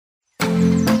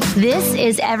This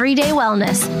is Everyday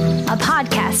Wellness, a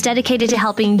podcast dedicated to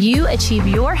helping you achieve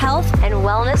your health and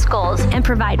wellness goals and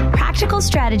provide practical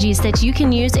strategies that you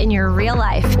can use in your real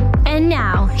life. And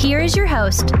now, here is your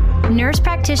host, nurse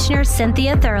practitioner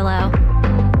Cynthia Thurlow.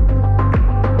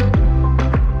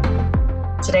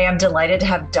 Today, I'm delighted to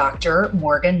have Dr.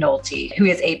 Morgan Nolte, who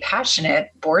is a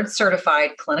passionate,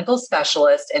 board-certified clinical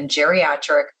specialist in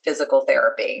geriatric physical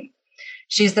therapy.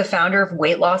 She's the founder of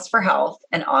Weight Loss for Health,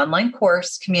 an online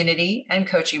course, community, and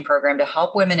coaching program to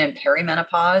help women in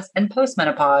perimenopause and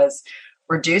postmenopause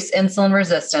reduce insulin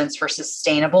resistance for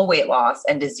sustainable weight loss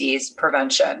and disease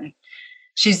prevention.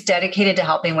 She's dedicated to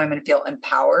helping women feel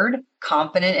empowered,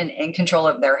 confident, and in control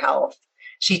of their health.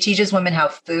 She teaches women how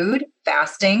food,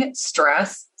 fasting,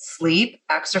 stress, sleep,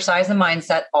 exercise, and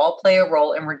mindset all play a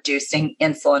role in reducing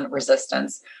insulin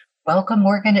resistance. Welcome,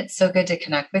 Morgan. It's so good to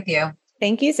connect with you.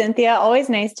 Thank you, Cynthia. Always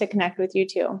nice to connect with you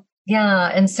too.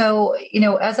 Yeah. And so,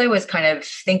 as I was kind of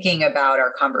thinking about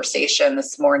our conversation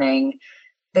this morning,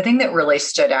 the thing that really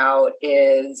stood out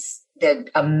is the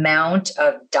amount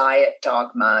of diet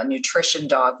dogma, nutrition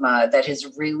dogma that has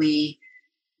really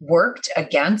worked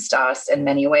against us in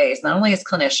many ways, not only as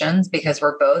clinicians, because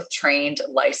we're both trained,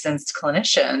 licensed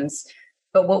clinicians,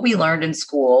 but what we learned in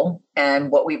school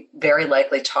and what we very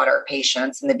likely taught our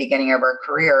patients in the beginning of our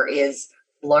career is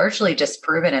largely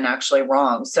disproven and actually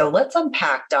wrong. So let's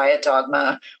unpack diet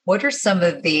dogma. What are some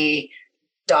of the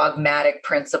dogmatic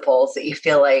principles that you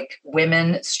feel like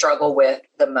women struggle with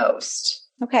the most?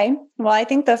 Okay. Well, I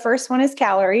think the first one is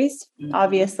calories. Mm-hmm.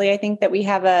 Obviously, I think that we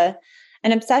have an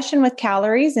obsession with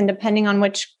calories, and depending on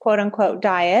which quote unquote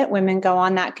diet women go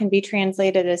on, that can be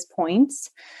translated as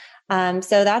points.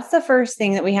 So that's the first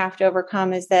thing that we have to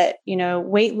overcome is that,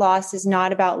 weight loss is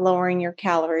not about lowering your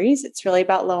calories. It's really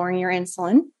about lowering your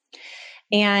insulin.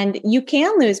 And you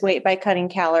can lose weight by cutting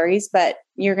calories, but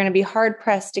you're going to be hard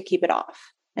pressed to keep it off.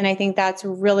 And I think that's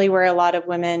really where a lot of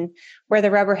women, where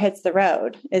the rubber hits the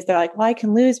road, is they're like, well, I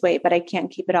can lose weight, but I can't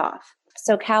keep it off.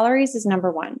 So calories is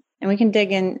number one. And we can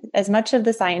dig in as much of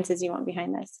the science as you want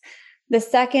behind this. The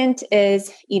second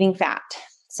is eating fat.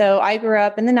 So I grew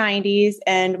up in the 90s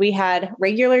and we had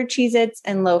regular Cheez-Its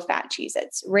and low-fat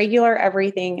Cheez-Its, regular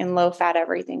everything and low-fat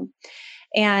everything.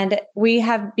 And we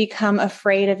have become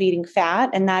afraid of eating fat.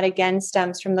 And that again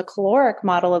stems from the caloric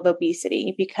model of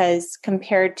obesity, because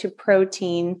compared to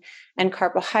protein and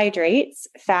carbohydrates,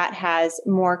 fat has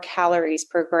more calories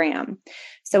per gram.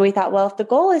 So we thought, well, if the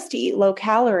goal is to eat low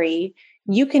calorie,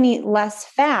 you can eat less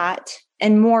fat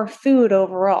and more food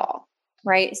overall,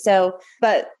 right? So,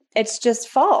 but it's just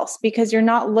false because you're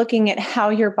not looking at how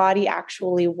your body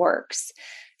actually works.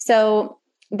 So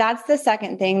that's the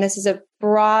second thing. This is a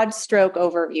broad stroke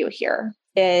overview here,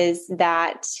 is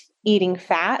that eating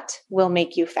fat will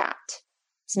make you fat.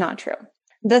 It's not true.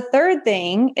 The third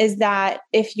thing is that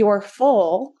if you're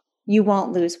full, you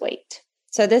won't lose weight.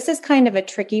 So this is kind of a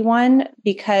tricky one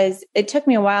because it took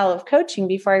me a while of coaching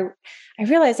before I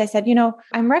realized, I said,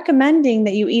 I'm recommending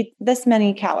that you eat this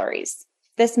many calories,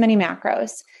 this many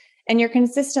macros, and you're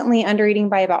consistently under eating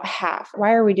by about half.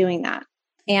 Why are we doing that?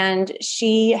 And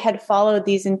she had followed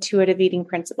these intuitive eating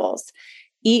principles.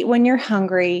 Eat when you're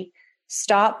hungry,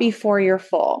 stop before you're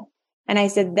full. And I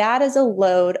said, that is a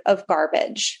load of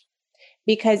garbage.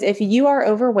 Because if you are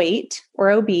overweight or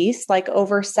obese, like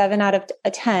over 7 out of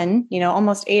 10,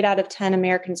 almost 8 out of 10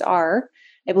 Americans are,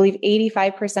 I believe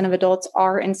 85% of adults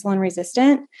are insulin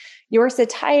resistant, your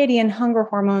satiety and hunger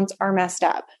hormones are messed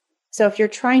up. So if you're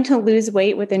trying to lose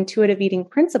weight with intuitive eating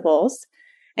principles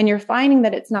and you're finding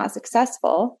that it's not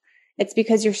successful, it's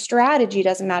because your strategy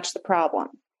doesn't match the problem.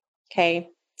 Okay.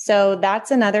 So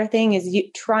that's another thing, is you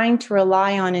trying to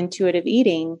rely on intuitive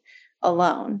eating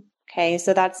alone. Okay.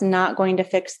 So that's not going to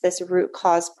fix this root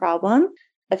cause problem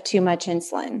of too much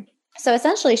insulin. So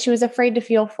essentially she was afraid to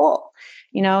feel full,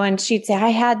 and she'd say, I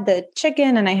had the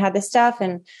chicken and I had the stuff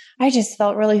and I just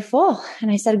felt really full. And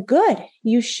I said, good,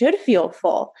 you should feel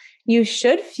full. You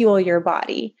should fuel your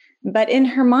body. But in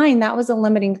her mind, that was a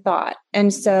limiting thought.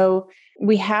 And so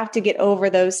we have to get over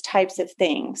those types of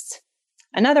things.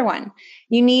 Another one,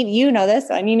 you need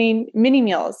mini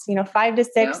meals, 5 to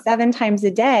 6, 7 times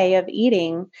a day of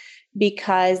eating,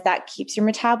 because that keeps your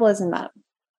metabolism up.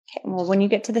 Okay. Well, when you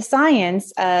get to the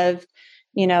science of,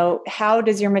 how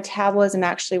does your metabolism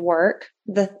actually work?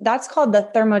 That's called the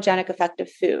thermogenic effect of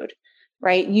food,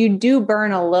 right? You do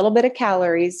burn a little bit of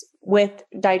calories with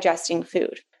digesting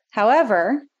food.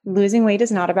 However, losing weight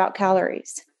is not about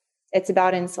calories. It's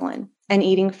about insulin, and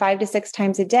eating 5 to 6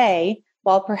 times a day,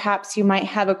 while perhaps you might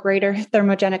have a greater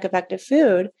thermogenic effect of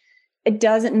food, it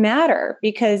doesn't matter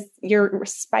because you're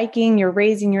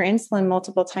raising your insulin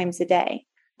multiple times a day.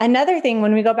 Another thing,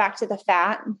 when we go back to the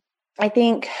fat, I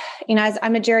think, as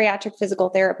I'm a geriatric physical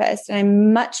therapist, and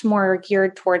I'm much more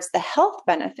geared towards the health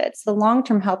benefits, the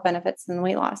long-term health benefits than the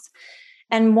weight loss.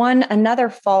 And another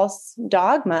false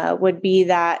dogma would be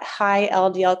that high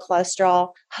LDL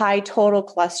cholesterol, high total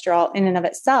cholesterol in and of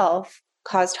itself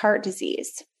caused heart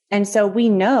disease. And so we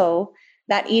know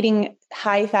that eating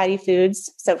high fatty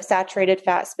foods, so saturated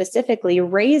fat specifically,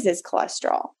 raises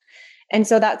cholesterol. And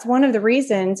so that's one of the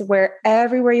reasons where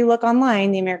everywhere you look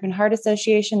online, the American Heart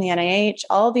Association, the NIH,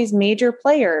 all these major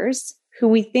players who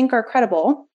we think are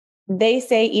credible, they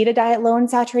say eat a diet low in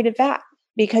saturated fat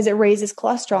because it raises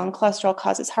cholesterol and cholesterol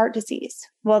causes heart disease.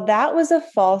 Well, that was a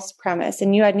false premise.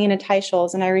 And you had Nina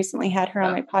Teicholz, and I recently had her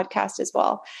on my podcast as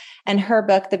well. And her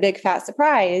book, The Big Fat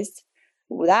Surprise,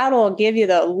 that'll give you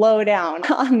the lowdown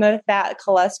on the fat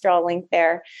cholesterol link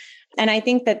there. And I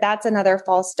think that that's another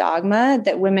false dogma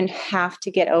that women have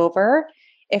to get over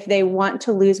if they want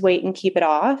to lose weight and keep it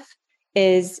off,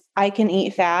 is I can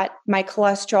eat fat. My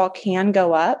cholesterol can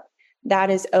go up. That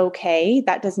is okay.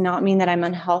 That does not mean that I'm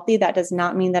unhealthy. That does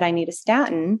not mean that I need a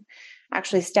statin.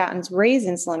 Actually, statins raise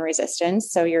insulin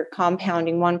resistance. So you're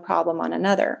compounding one problem on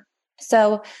another.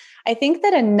 So I think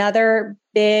that another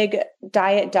big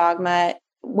diet dogma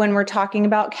when we're talking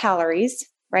about calories,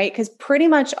 right? Because pretty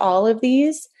much all of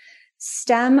these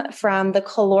stem from the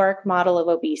caloric model of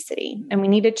obesity. And we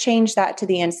need to change that to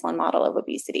the insulin model of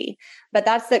obesity. But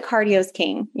that's that cardio's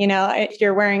king. If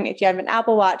you have an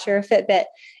Apple Watch or a Fitbit,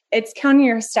 it's counting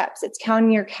your steps, it's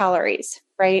counting your calories,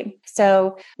 right?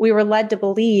 So we were led to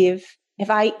believe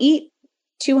if I eat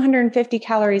 250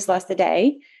 calories less a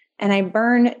day and I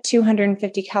burn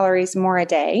 250 calories more a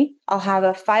day, I'll have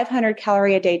a 500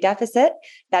 calorie a day deficit.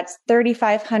 That's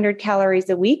 3,500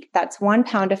 calories a week. That's 1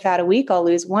 pound of fat a week. I'll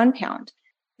lose 1 pound.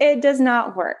 It does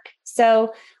not work.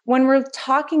 So when we're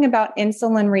talking about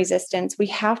insulin resistance, we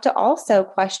have to also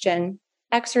question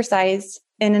exercise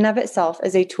in and of itself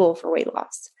as a tool for weight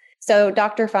loss. So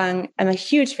Dr. Fung, I'm a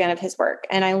huge fan of his work,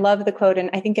 and I love the quote, and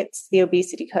I think it's the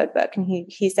Obesity Code book. And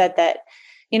he said that,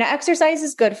 exercise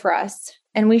is good for us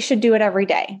and we should do it every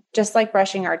day, just like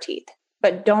brushing our teeth,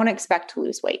 but don't expect to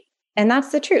lose weight. And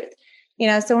that's the truth.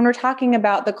 So when we're talking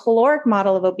about the caloric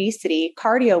model of obesity,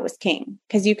 cardio was king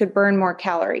because you could burn more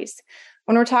calories.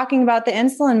 When we're talking about the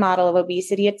insulin model of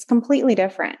obesity, it's completely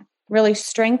different. Really,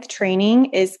 strength training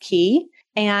is key.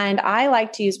 And I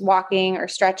like to use walking or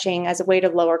stretching as a way to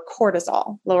lower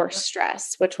cortisol, lower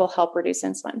stress, which will help reduce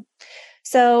insulin.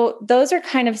 So those are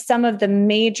kind of some of the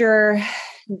major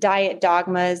diet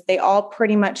dogmas. They all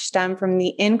pretty much stem from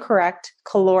the incorrect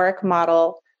caloric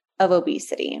model of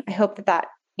obesity. I hope that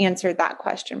answered that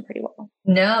question pretty well.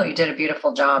 No, you did a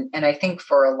beautiful job. And I think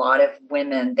for a lot of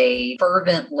women, they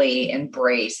fervently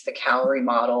embrace the calorie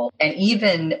model. And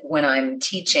even when I'm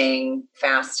teaching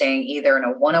fasting, either in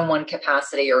a one-on-one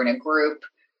capacity or in a group,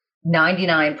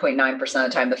 99.9% of the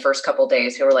time, the first couple of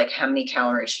days, who are like, how many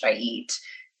calories should I eat?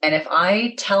 And if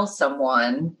I tell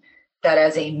someone that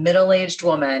as a middle-aged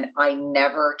woman, I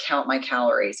never count my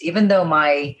calories, even though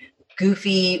my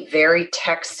goofy, very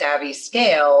tech-savvy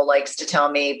scale likes to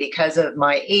tell me because of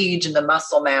my age and the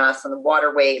muscle mass and the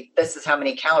water weight, this is how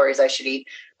many calories I should eat.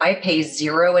 I pay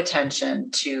zero attention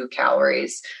to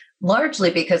calories, largely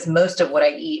because most of what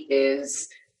I eat is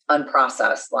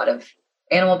unprocessed. A lot of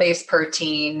animal-based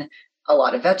protein, a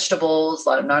lot of vegetables, a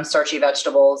lot of non-starchy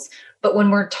vegetables. But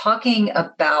when we're talking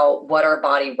about what our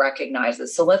body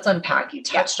recognizes, so let's unpack. You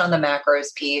touched on the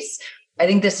macros piece. I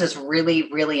think this is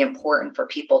really, really important for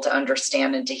people to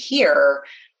understand and to hear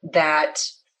that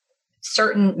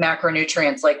certain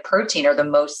macronutrients like protein are the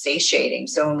most satiating.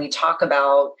 So when we talk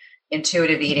about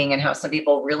intuitive eating and how some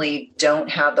people really don't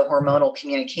have the hormonal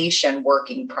communication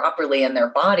working properly in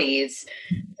their bodies,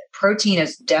 protein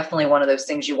is definitely one of those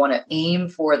things you want to aim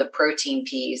for, the protein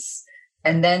piece,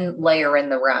 and then layer in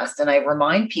the rest. And I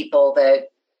remind people that,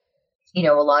 a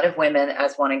lot of women,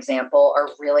 as one example, are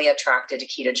really attracted to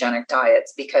ketogenic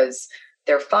diets because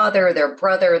their father, their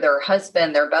brother, their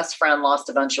husband, their best friend lost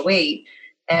a bunch of weight.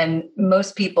 And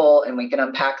most people, and we can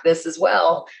unpack this as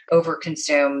well,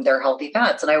 overconsume their healthy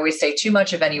fats. And I always say too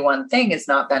much of any one thing is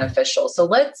not beneficial. So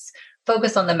let's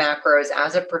focus on the macros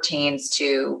as it pertains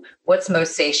to what's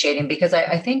most satiating, because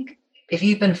I think if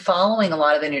you've been following a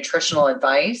lot of the nutritional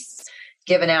advice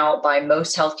given out by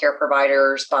most healthcare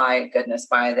providers, by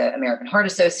the American Heart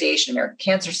Association, American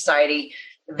Cancer Society,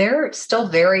 they're still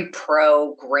very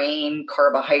pro-grain,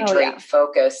 carbohydrate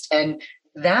focused. And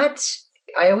that,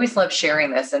 I always love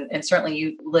sharing this. And certainly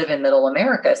you live in middle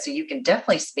America, so you can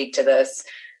definitely speak to this.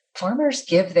 farmers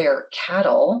give their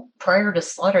cattle prior to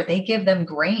slaughter, they give them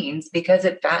grains because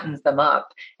it fattens them up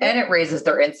and it raises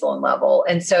their insulin level.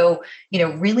 And so,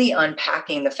 really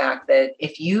unpacking the fact that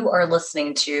if you are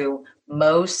listening to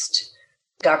most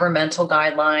governmental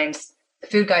guidelines, the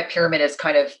food guide pyramid has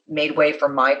kind of made way for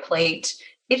my plate.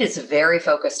 It is very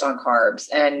focused on carbs.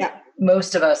 And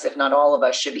most of us, if not all of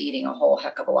us, should be eating a whole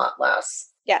heck of a lot less.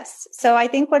 Yes. So I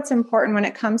think what's important when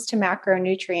it comes to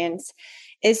macronutrients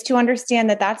is to understand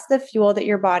that that's the fuel that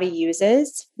your body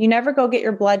uses. You never go get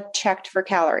your blood checked for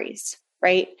calories,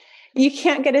 right? You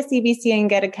can't get a CBC and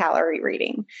get a calorie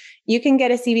reading. You can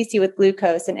get a CBC with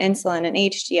glucose and insulin and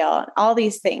HDL and all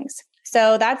these things.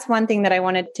 So that's one thing that I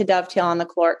wanted to dovetail on the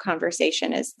caloric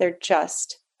conversation is they're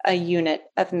just a unit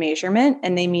of measurement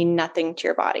and they mean nothing to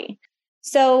your body.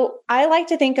 So I like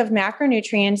to think of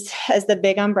macronutrients as the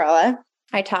big umbrella.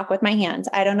 I talk with my hands.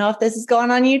 I don't know if this is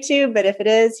going on YouTube, but if it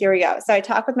is, here we go. So I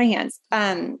talk with my hands.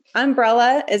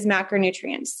 Umbrella is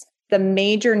macronutrients, the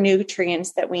major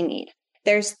nutrients that we need.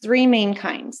 There's three main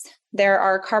kinds. There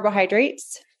are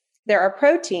carbohydrates, there are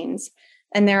proteins,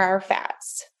 and there are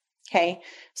fats. Okay.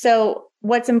 So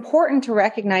what's important to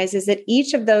recognize is that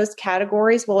each of those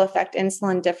categories will affect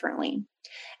insulin differently.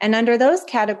 And under those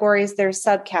categories, there's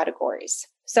subcategories.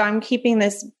 So I'm keeping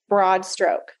this broad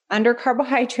stroke. Under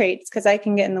carbohydrates, because I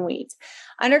can get in the weeds.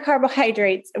 Under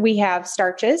carbohydrates, we have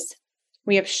starches,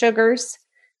 we have sugars,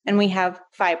 and we have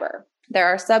fiber. There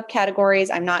are subcategories.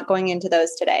 I'm not going into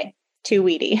those today. Too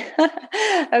weedy.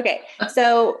 Okay.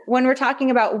 So when we're talking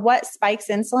about what spikes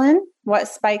insulin, what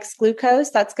spikes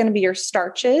glucose, that's going to be your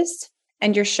starches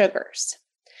and your sugars.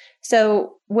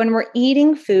 So when we're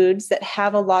eating foods that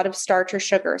have a lot of starch or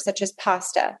sugar, such as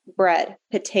pasta, bread,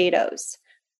 potatoes,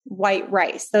 white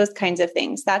rice, those kinds of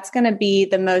things, that's going to be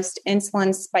the most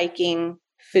insulin spiking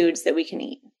foods that we can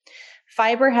eat.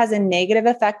 Fiber has a negative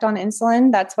effect on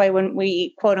insulin. That's why when we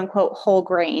eat quote unquote whole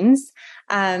grains,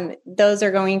 those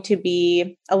are going to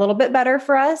be a little bit better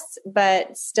for us,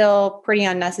 but still pretty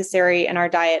unnecessary in our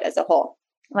diet as a whole.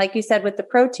 Like you said, with the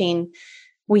protein,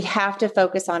 we have to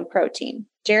focus on protein.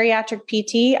 Geriatric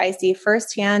PT, I see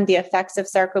firsthand the effects of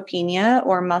sarcopenia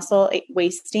or muscle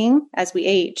wasting as we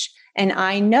age. And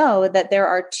I know that there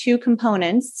are two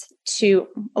components to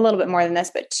a little bit more than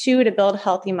this, but two to build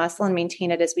healthy muscle and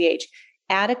maintain it as we age.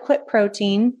 Adequate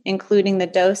protein, including the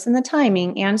dose and the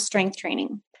timing, and strength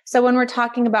training. So when we're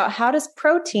talking about how does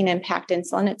protein impact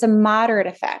insulin, it's a moderate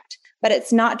effect, but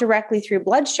it's not directly through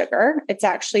blood sugar. It's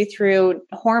actually through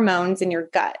hormones in your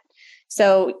gut.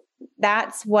 So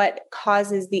that's what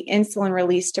causes the insulin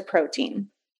release to protein.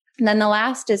 And then the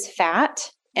last is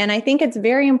fat. And I think it's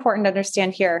very important to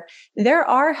understand here, there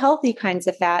are healthy kinds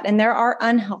of fat and there are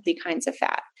unhealthy kinds of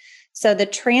fat. So the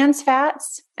trans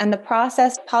fats and the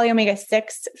processed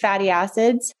polyomega-6 fatty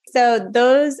acids. So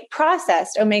those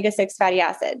processed omega-6 fatty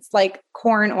acids like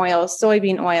corn oil,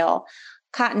 soybean oil,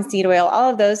 cottonseed oil, all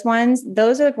of those ones,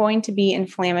 those are going to be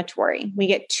inflammatory. We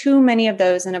get too many of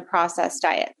those in a processed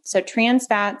diet. So trans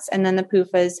fats and then the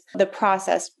PUFAs, the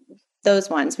processed, those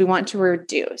ones we want to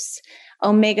reduce.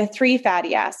 Omega-3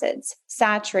 fatty acids,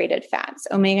 saturated fats,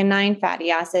 omega-9 fatty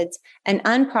acids, and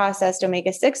unprocessed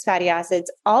omega-6 fatty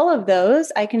acids, all of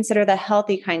those I consider the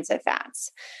healthy kinds of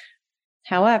fats.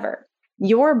 However,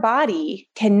 your body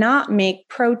cannot make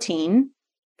protein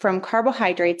from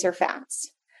carbohydrates or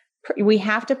fats. We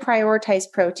have to prioritize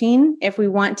protein if we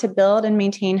want to build and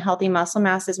maintain healthy muscle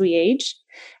mass as we age.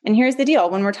 And here's the deal.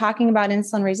 When we're talking about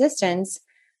insulin resistance,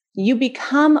 you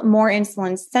become more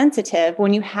insulin sensitive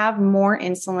when you have more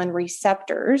insulin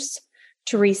receptors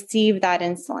to receive that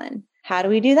insulin. How do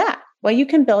we do that? Well, you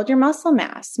can build your muscle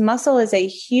mass. Muscle is a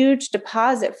huge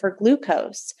deposit for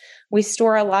glucose. We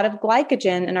store a lot of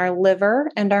glycogen in our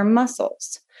liver and our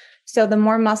muscles. So the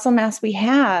more muscle mass we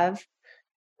have,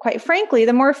 quite frankly,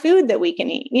 the more food that we can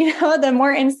eat, the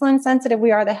more insulin sensitive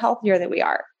we are, the healthier that we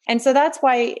are. And so that's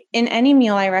why in any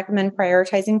meal, I recommend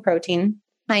prioritizing protein.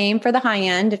 I aim for the high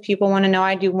end. If people want to know,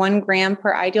 I do 1 gram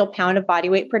per ideal pound of body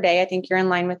weight per day. I think you're in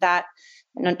line with that.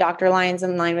 I know Dr. Lyon's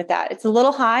in line with that. It's a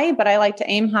little high, but I like to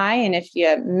aim high. And if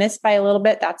you miss by a little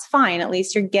bit, that's fine. At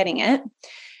least you're getting it.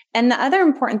 And the other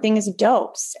important thing is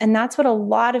dose. And that's what a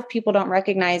lot of people don't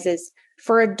recognize is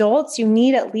for adults, you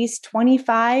need at least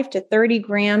 25 to 30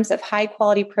 grams of high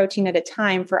quality protein at a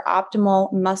time for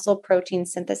optimal muscle protein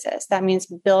synthesis. That means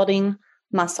building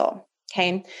muscle.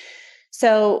 Okay.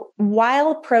 So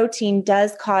while protein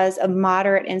does cause a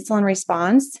moderate insulin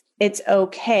response, it's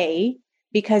okay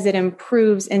because it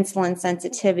improves insulin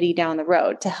sensitivity down the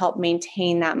road to help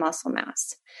maintain that muscle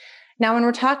mass. Now, when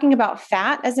we're talking about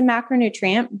fat as a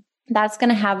macronutrient, that's going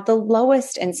to have the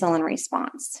lowest insulin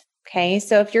response. Okay.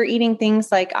 So if you're eating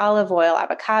things like olive oil,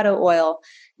 avocado oil,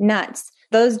 nuts,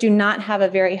 those do not have a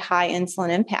very high insulin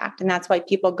impact. And that's why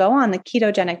people go on the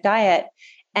ketogenic diet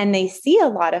and they see a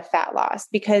lot of fat loss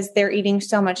because they're eating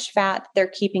so much fat, they're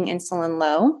keeping insulin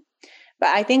low. But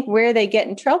I think where they get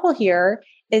in trouble here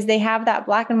is they have that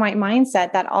black and white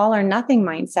mindset, that all or nothing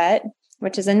mindset,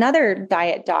 which is another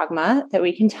diet dogma that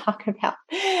we can talk about,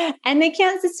 and they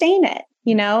can't sustain it,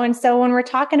 And so when we're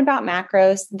talking about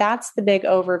macros, that's the big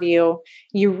overview.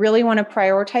 You really want to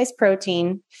prioritize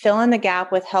protein, fill in the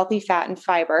gap with healthy fat and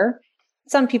fiber.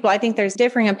 Some people, I think there's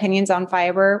differing opinions on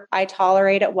fiber. I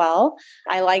tolerate it well.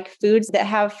 I like foods that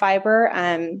have fiber,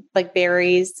 like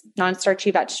berries, non-starchy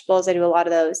vegetables. I do a lot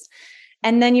of those.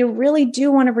 And then you really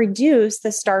do want to reduce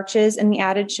the starches and the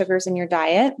added sugars in your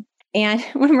diet. And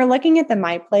when we're looking at the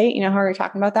MyPlate, how we're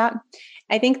talking about that,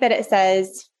 I think that it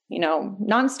says,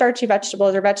 non-starchy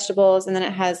vegetables or vegetables, and then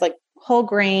it has like whole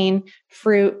grain,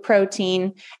 fruit,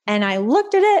 protein. And I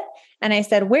looked at it and I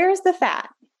said, where's the fat?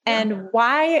 And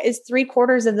why is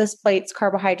 3/4 of this plate's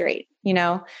carbohydrate?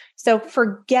 So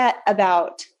forget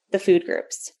about the food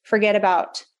groups, forget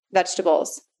about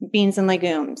vegetables, beans and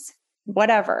legumes,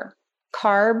 whatever,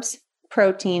 carbs,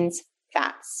 proteins,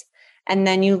 fats. And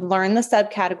then you learn the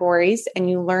subcategories and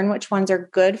you learn which ones are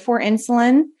good for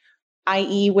insulin,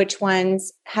 i.e. which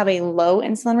ones have a low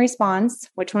insulin response,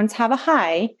 which ones have a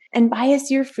high, and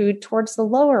bias your food towards the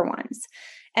lower ones.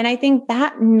 And I think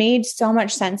that made so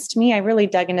much sense to me. I really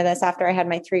dug into this after I had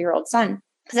my 3-year-old son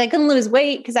because I couldn't lose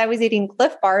weight because I was eating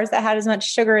Cliff bars that had as much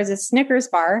sugar as a Snickers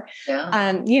bar. Yeah.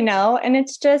 And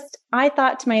it's just, I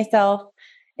thought to myself,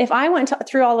 if I went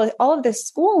through all of this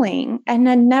schooling and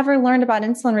had never learned about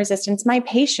insulin resistance, my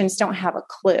patients don't have a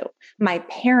clue. My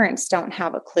parents don't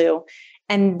have a clue.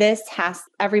 And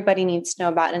everybody needs to know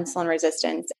about insulin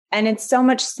resistance. And it's so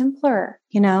much simpler,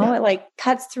 It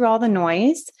cuts through all the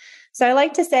noise. So I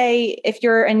like to say, if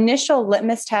your initial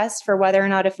litmus test for whether or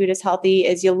not a food is healthy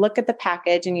is you look at the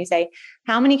package and you say,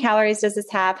 how many calories does this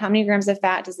have? How many grams of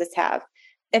fat does this have?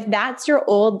 If that's your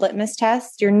old litmus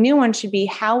test, your new one should be,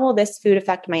 how will this food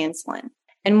affect my insulin?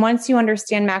 And once you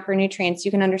understand macronutrients,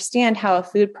 you can understand how a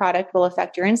food product will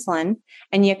affect your insulin.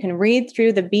 And you can read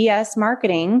through the BS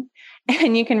marketing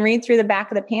and you can read through the back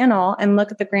of the panel and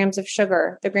look at the grams of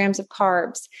sugar, the grams of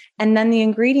carbs, and then the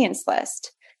ingredients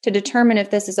list to determine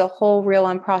if this is a whole, real,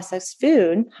 unprocessed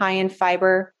food, high in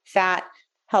fiber, fat,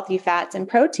 healthy fats, and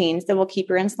proteins that will keep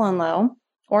your insulin low.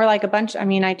 Or like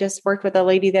I just worked with a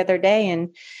lady the other day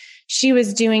and she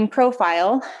was doing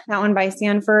Profile, that one by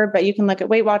Sanford, but you can look at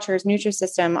Weight Watchers,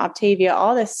 Nutrisystem, Optavia,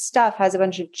 all this stuff has a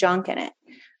bunch of junk in it,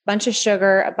 a bunch of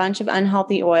sugar, a bunch of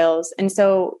unhealthy oils. And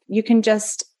so you can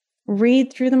just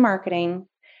read through the marketing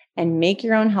and make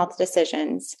your own health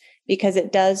decisions because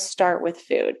it does start with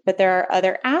food. But there are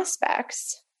other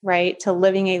aspects, right, to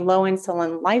living a low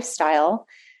insulin lifestyle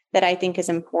that I think is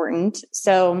important.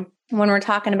 So when we're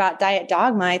talking about diet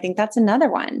dogma, I think that's another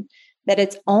one, that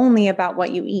it's only about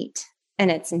what you eat.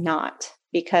 And it's not,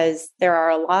 because there are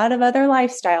a lot of other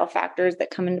lifestyle factors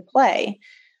that come into play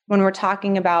when we're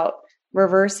talking about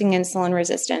reversing insulin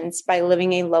resistance by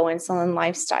living a low insulin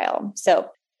lifestyle. So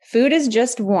food is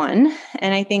just one.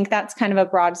 And I think that's kind of a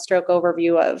broad stroke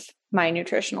overview of my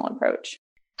nutritional approach.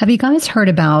 Have you guys heard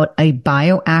about a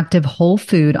bioactive whole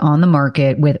food on the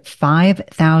market with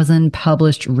 5,000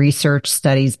 published research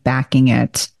studies backing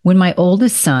it? When my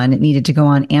oldest son needed to go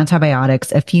on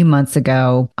antibiotics a few months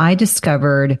ago, I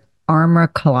discovered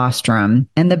Armra Colostrum,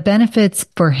 and the benefits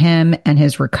for him and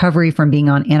his recovery from being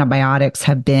on antibiotics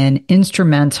have been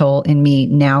instrumental in me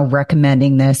now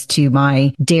recommending this to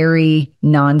my dairy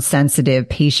non-sensitive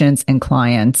patients and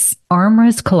clients.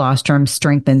 Armra's colostrum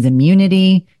strengthens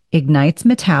immunity, ignites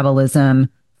metabolism,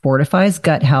 fortifies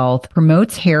gut health,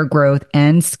 promotes hair growth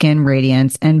and skin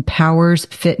radiance, and powers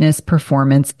fitness,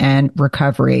 performance, and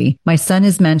recovery. My son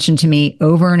has mentioned to me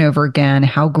over and over again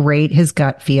how great his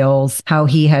gut feels, how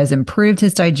he has improved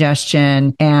his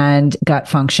digestion and gut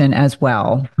function as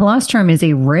well. Colostrum is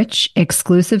a rich,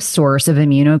 exclusive source of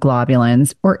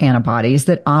immunoglobulins, or antibodies,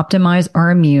 that optimize our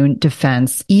immune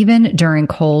defense even during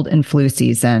cold and flu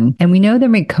season. And we know that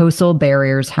mucosal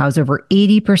barriers house over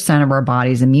 80% of our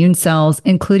body's immune cells,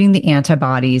 including the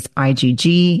antibodies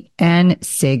IgG and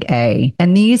Sig-A.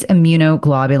 And these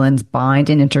immunoglobulins bind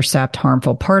and intercept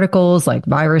harmful particles like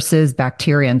viruses,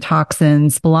 bacteria, and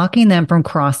toxins, blocking them from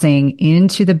crossing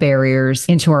into the barriers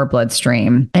into our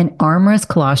bloodstream. And Armra's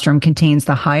colostrum contains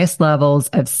the highest levels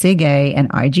of Sig-A and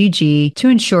IgG to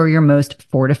ensure your most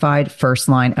fortified first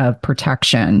line of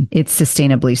protection. It's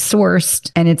sustainably sourced,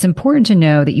 and it's important to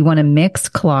know that you want to mix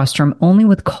colostrum only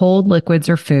with cold liquids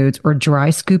or foods, or dry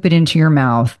scoop it into your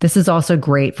mouth mouth. This is also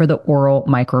great for the oral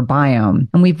microbiome.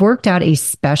 And we've worked out a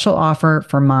special offer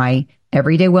for my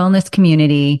Everyday Wellness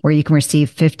community where you can receive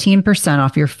 15%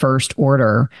 off your first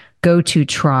order. Go to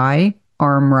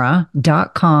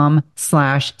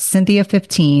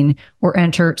tryarmra.com/Cynthia15 or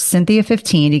enter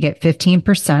Cynthia15 to get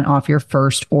 15% off your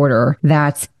first order.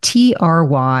 That's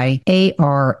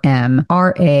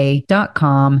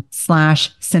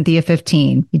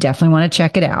tryarmra.com/Cynthia15. You definitely want to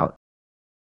check it out.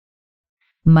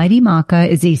 Mighty Maca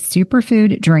is a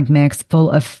superfood drink mix full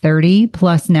of 30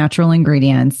 plus natural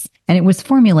ingredients, and it was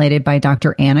formulated by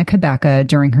Dr. Anna Cabeca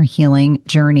during her healing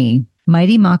journey.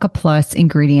 Mighty Maca Plus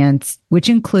ingredients, which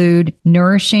include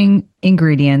nourishing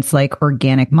ingredients like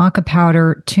organic maca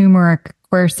powder, turmeric,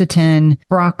 quercetin,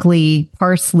 broccoli,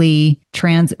 parsley,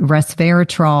 trans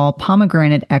resveratrol,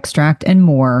 pomegranate extract, and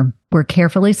more, were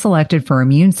carefully selected for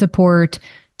immune support,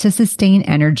 to sustain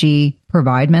energy,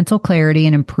 provide mental clarity,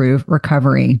 and improve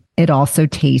recovery. It also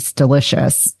tastes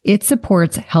delicious. It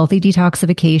supports healthy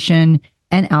detoxification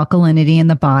and alkalinity in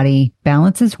the body,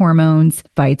 balances hormones,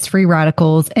 fights free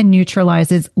radicals, and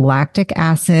neutralizes lactic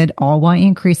acid, all while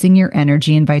increasing your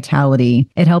energy and vitality.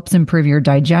 It helps improve your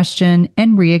digestion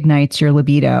and reignites your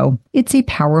libido. It's a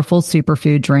powerful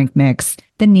superfood drink mix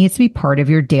that needs to be part of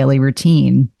your daily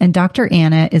routine. And Dr.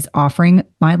 Anna is offering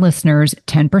my listeners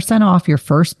 10% off your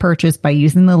first purchase by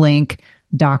using the link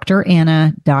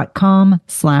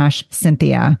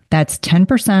dranna.com/Cynthia. That's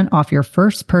 10% off your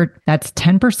first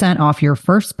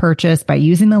purchase by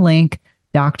using the link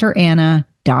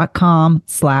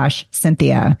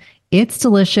dranna.com/Cynthia. It's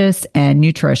delicious and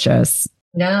nutritious.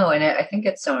 No, and I think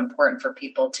it's so important for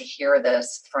people to hear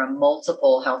this from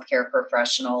multiple healthcare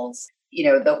professionals. You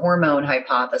know, the hormone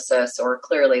hypothesis, or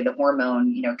clearly the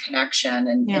hormone, connection,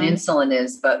 and insulin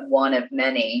is but one of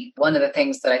many. One of the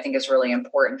things that I think is really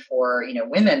important for,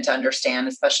 women to understand,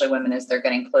 especially women as they're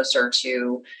getting closer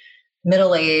to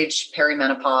middle age,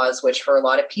 perimenopause, which for a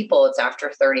lot of people, it's after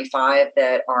 35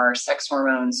 that our sex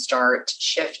hormones start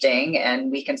shifting and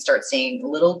we can start seeing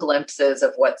little glimpses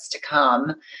of what's to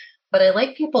come. But I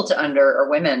like people or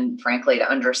women, frankly, to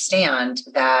understand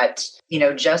that,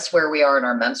 just where we are in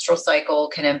our menstrual cycle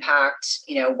can impact,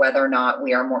 whether or not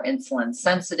we are more insulin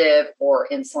sensitive or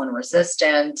insulin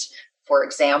resistant. For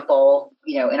example,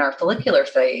 in our follicular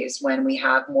phase, when we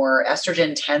have more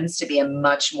estrogen tends to be a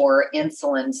much more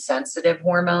insulin sensitive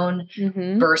hormone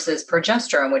versus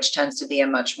progesterone, which tends to be a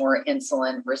much more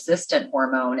insulin resistant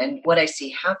hormone. And what I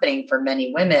see happening for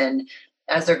many women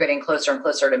as they're getting closer and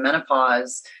closer to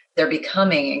menopause, they're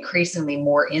becoming increasingly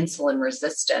more insulin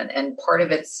resistant. And part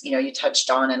of it's, you touched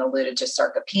on and alluded to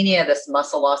sarcopenia, this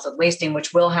muscle loss with wasting,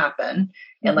 which will happen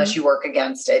unless you work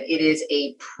against it. It is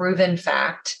a proven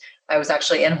fact. I was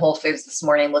actually in Whole Foods this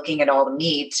morning looking at all the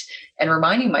meat and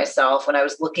reminding myself when I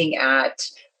was looking at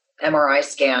MRI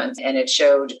scans and it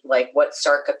showed like what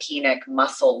sarcopenic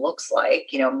muscle looks like,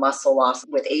 muscle loss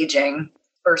with aging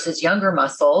versus younger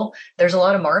muscle, there's a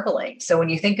lot of marbling. So when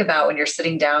you think about when you're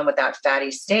sitting down with that fatty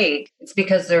state, it's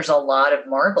because there's a lot of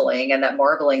marbling, and that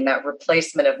marbling, that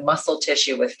replacement of muscle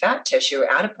tissue with fat tissue,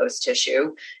 adipose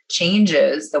tissue,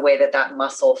 changes the way that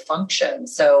muscle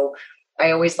functions. So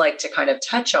I always like to kind of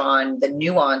touch on the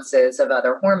nuances of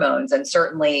other hormones. And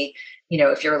certainly,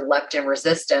 if you're leptin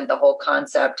resistant, the whole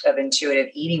concept of intuitive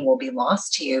eating will be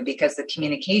lost to you because the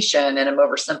communication, and I'm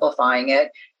oversimplifying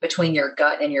it, between your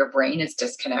gut and your brain is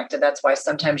disconnected. That's why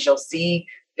sometimes you'll see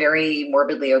very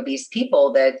morbidly obese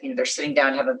people that, they're sitting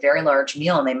down, have a very large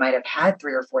meal, and they might have had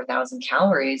 3,000 or 4,000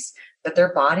 calories, but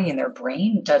their body and their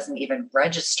brain doesn't even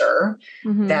register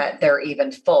that they're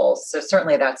even full. So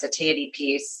certainly that's a satiety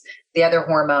piece. The other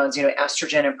hormones,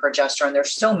 estrogen and progesterone,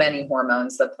 there's so many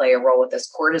hormones that play a role with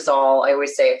this. Cortisol, I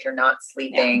always say if you're not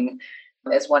sleeping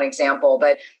is one example,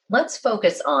 but let's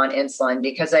focus on insulin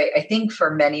because I think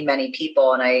for many, many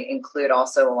people, and I include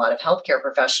also a lot of healthcare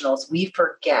professionals, we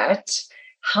forget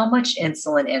how much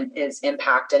insulin is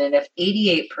impacted. And if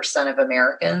 88% of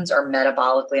Americans are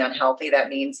metabolically unhealthy, that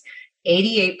means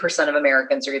 88% of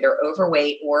Americans are either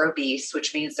overweight or obese,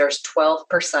 which means there's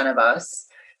 12% of us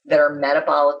that are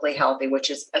metabolically healthy, which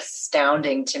is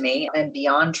astounding to me and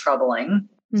beyond troubling.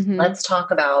 Let's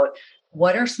talk about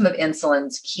what are some of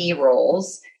insulin's key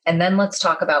roles, and then let's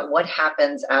talk about what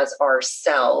happens as our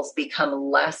cells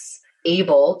become less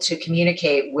able to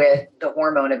communicate with the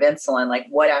hormone of insulin, like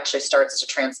what actually starts to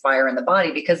transpire in the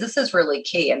body, because this is really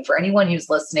key. And for anyone who's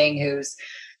listening, who's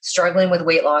struggling with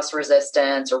weight loss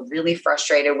resistance or really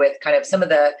frustrated with kind of some of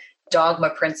the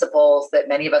dogma principles that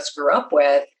many of us grew up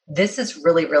with, this is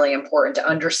really, really important to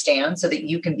understand so that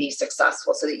you can be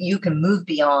successful, so that you can move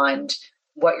beyond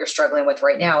what you're struggling with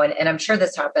right now. And I'm sure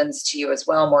this happens to you as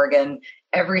well, Morgan.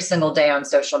 every single day on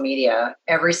social media,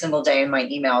 every single day in my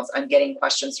emails, I'm getting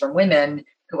questions from women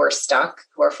who are stuck,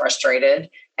 who are frustrated.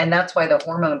 And that's why the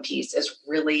hormone piece is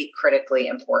really critically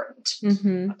important.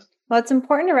 Mm-hmm. Well, it's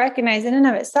important to recognize in and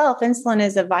of itself, insulin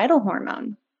is a vital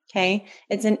hormone. Okay.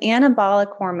 It's an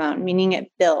anabolic hormone, meaning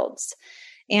it builds.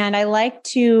 And I like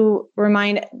to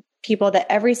remind people that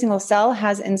every single cell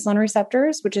has insulin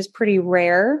receptors, which is pretty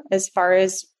rare as far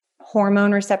as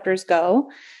hormone receptors go.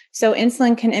 So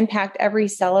insulin can impact every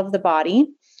cell of the body.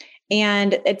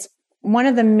 And it's one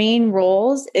of the main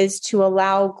roles is to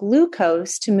allow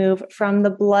glucose to move from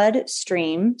the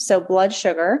bloodstream, so blood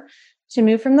sugar, to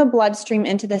move from the bloodstream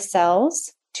into the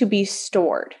cells to be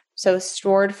stored. So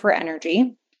stored for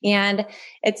energy. And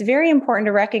it's very important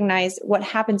to recognize what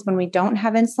happens when we don't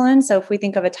have insulin. So if we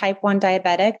think of a type 1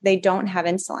 diabetic, they don't have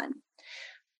insulin.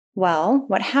 Well,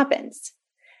 what happens?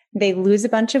 They lose a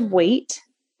bunch of weight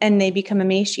and they become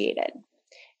emaciated.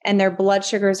 And their blood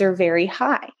sugars are very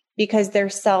high because their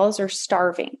cells are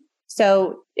starving.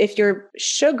 So if your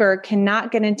sugar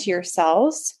cannot get into your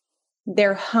cells,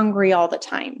 they're hungry all the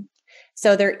time.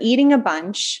 So they're eating a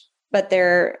bunch, but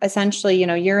they're essentially,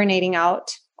 urinating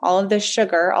out all of this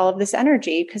sugar, all of this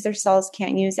energy because their cells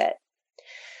can't use it.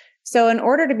 So in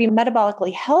order to be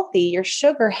metabolically healthy, your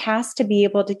sugar has to be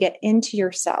able to get into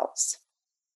your cells.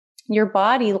 Your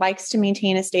body likes to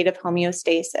maintain a state of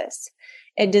homeostasis.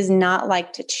 It does not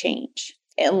like to change.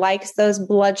 It likes those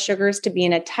blood sugars to be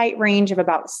in a tight range of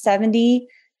about 70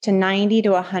 to 90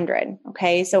 to 100.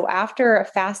 Okay. So after a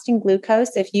fasting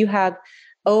glucose, if you have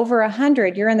over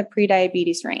 100, you're in the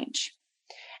prediabetes range.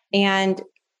 And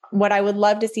what I would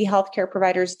love to see healthcare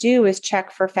providers do is check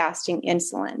for fasting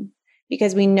insulin,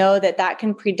 because we know that that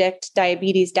can predict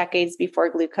diabetes decades before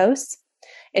glucose.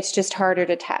 It's just harder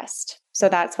to test. So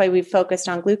that's why we've focused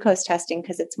on glucose testing,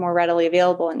 because it's more readily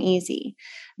available and easy.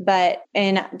 But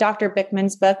in Dr.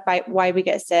 Bickman's book, Why We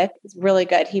Get Sick, it's really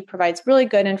good. He provides really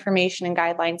good information and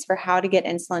guidelines for how to get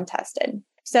insulin tested.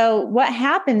 So what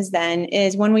happens then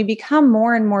is when we become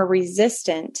more and more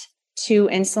resistant to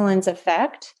insulin's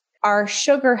effect, our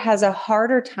sugar has a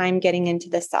harder time getting into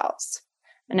the cells.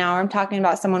 Now I'm talking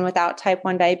about someone without type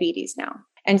 1 diabetes now.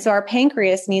 And so our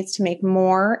pancreas needs to make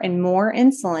more and more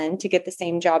insulin to get the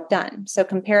same job done. So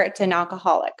compare it to an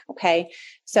alcoholic, okay?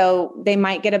 So they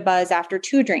might get a buzz after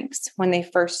 2 drinks when they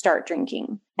first start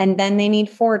drinking. And then they need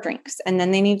 4 drinks. And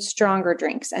then they need stronger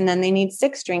drinks. And then they need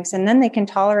 6 drinks. And then they can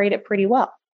tolerate it pretty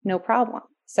well. No problem.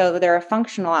 So they're a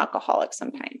functional alcoholic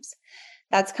sometimes.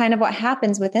 That's kind of what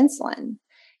happens with insulin.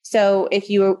 So if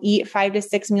you eat 5 to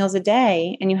 6 meals a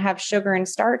day and you have sugar and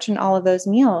starch in all of those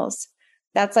meals,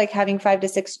 that's like having 5 to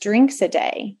 6 drinks a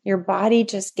day. Your body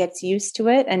just gets used to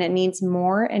it and it needs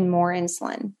more and more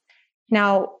insulin.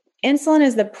 Now, insulin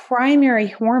is the primary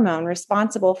hormone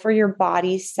responsible for your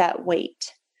body's set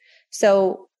weight.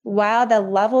 So while the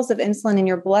levels of insulin in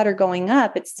your blood are going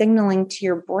up, it's signaling to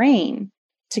your brain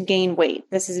to gain weight.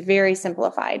 This is very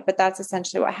simplified, but that's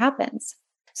essentially what happens.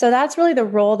 So that's really the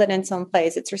role that insulin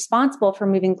plays. It's responsible for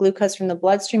moving glucose from the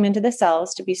bloodstream into the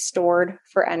cells to be stored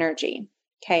for energy.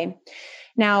 Okay.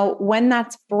 Now, when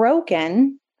that's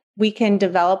broken, we can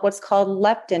develop what's called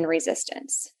leptin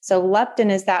resistance. So leptin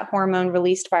is that hormone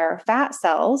released by our fat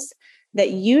cells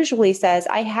that usually says,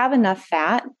 I have enough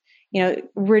fat,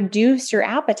 reduce your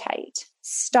appetite,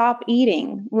 stop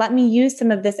eating, let me use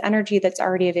some of this energy that's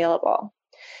already available.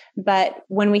 But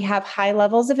when we have high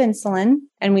levels of insulin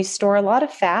and we store a lot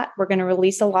of fat, we're going to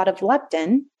release a lot of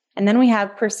leptin. And then we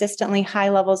have persistently high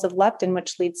levels of leptin,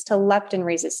 which leads to leptin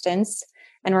resistance.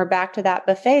 And we're back to that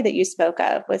buffet that you spoke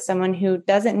of with someone who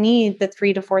doesn't need the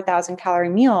 3,000 to 4,000 calorie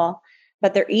meal,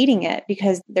 but they're eating it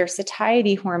because their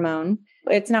satiety hormone,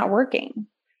 it's not working.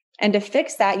 And to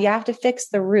fix that, you have to fix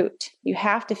the root. You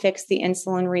have to fix the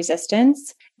insulin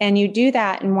resistance. And you do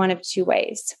that in one of 2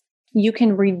 ways. You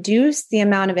can reduce the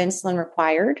amount of insulin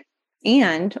required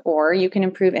or you can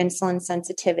improve insulin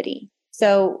sensitivity.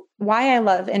 So why I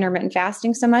love intermittent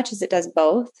fasting so much is it does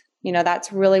both.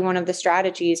 That's really one of the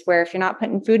strategies where if you're not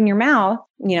putting food in your mouth,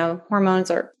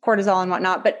 hormones or cortisol and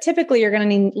whatnot, but typically you're going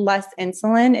to need less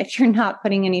insulin if you're not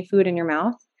putting any food in your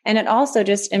mouth. And it also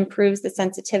just improves the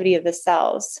sensitivity of the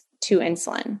cells to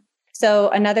insulin. So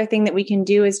another thing that we can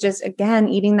do is just, again,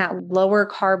 eating that lower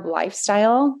carb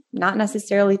lifestyle, not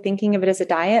necessarily thinking of it as a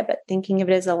diet, but thinking of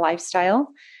it as a lifestyle.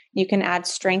 You can add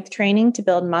strength training to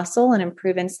build muscle and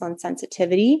improve insulin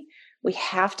sensitivity. We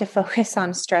have to focus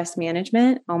on stress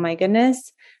management. Oh my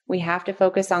goodness. We have to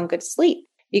focus on good sleep,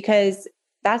 because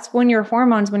that's when your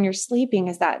hormones, when you're sleeping,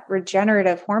 is that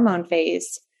regenerative hormone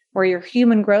phase where your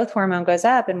human growth hormone goes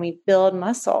up and we build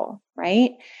muscle,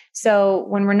 right? So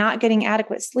when we're not getting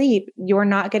adequate sleep, you're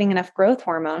not getting enough growth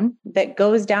hormone that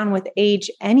goes down with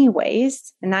age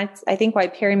anyways. And that's, I think, why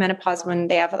perimenopause, when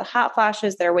they have the hot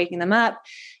flashes, they're waking them up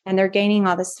and they're gaining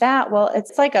all this fat. Well,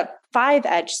 it's like a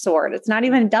 5-edged sword. It's not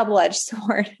even a double-edged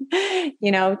sword,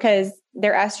 because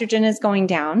their estrogen is going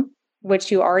down,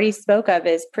 which you already spoke of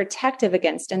is protective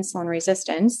against insulin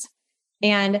resistance.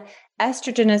 And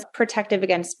estrogen is protective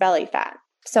against belly fat.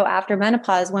 So after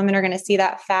menopause, women are going to see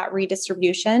that fat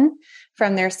redistribution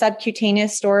from their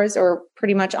subcutaneous stores, or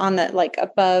pretty much on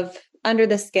the under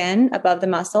the skin, above the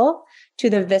muscle,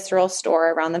 to the visceral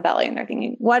store around the belly. And they're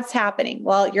thinking, what's happening?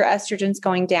 Well, your estrogen's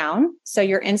going down. So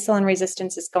your insulin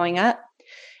resistance is going up.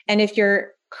 And if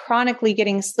you're chronically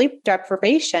getting sleep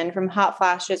deprivation from hot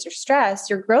flashes or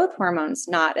stress, your growth hormone's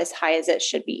not as high as it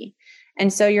should be.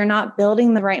 And so you're not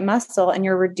building the right muscle, and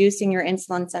you're reducing your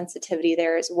insulin sensitivity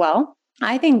there as well.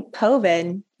 I think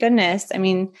COVID, goodness,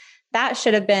 that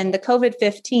should have been the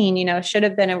COVID-15, should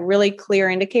have been a really clear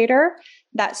indicator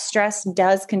that stress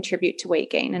does contribute to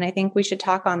weight gain. And I think we should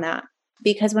talk on that,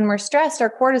 because when we're stressed,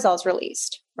 our cortisol is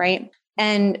released, right?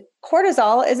 And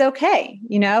cortisol is okay.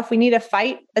 If we need to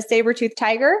fight a saber-toothed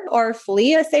tiger or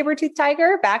flee a saber-toothed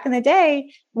tiger, back in the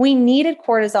day, we needed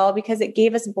cortisol because it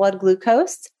gave us blood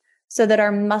glucose so that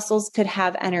our muscles could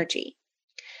have energy.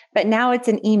 But now it's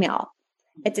an email.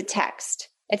 It's a text.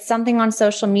 It's something on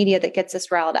social media that gets us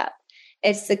riled up.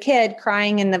 It's the kid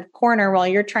crying in the corner while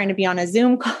you're trying to be on a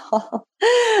Zoom call.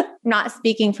 Not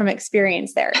speaking from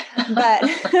experience there, but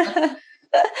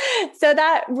so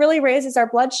that really raises our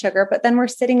blood sugar, but then we're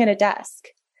sitting at a desk.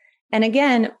 And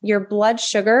again, your blood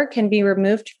sugar can be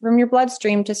removed from your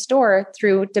bloodstream to store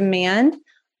through demand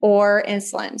or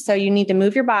insulin. So you need to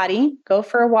move your body, go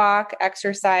for a walk,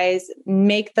 exercise,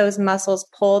 make those muscles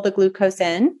pull the glucose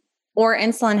in, or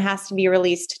insulin has to be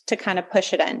released to kind of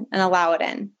push it in and allow it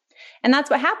in. And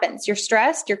that's what happens. You're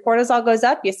stressed, your cortisol goes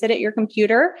up, you sit at your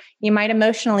computer, you might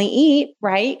emotionally eat,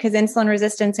 right? Because insulin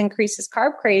resistance increases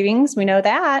carb cravings. We know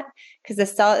that because the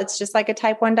cell, it's just like a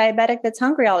type 1 diabetic that's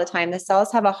hungry all the time. The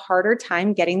cells have a harder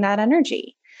time getting that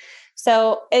energy.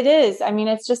 So it is,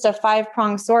 it's just a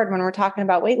 5-pronged sword when we're talking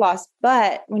about weight loss.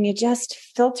 But when you just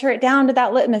filter it down to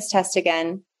that litmus test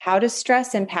again, how does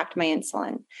stress impact my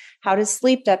insulin? How does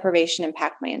sleep deprivation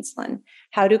impact my insulin?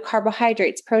 How do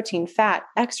carbohydrates, protein, fat,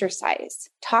 exercise,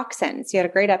 toxins? You had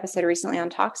a great episode recently on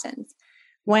toxins.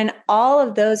 When all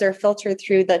of those are filtered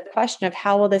through the question of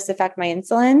how will this affect my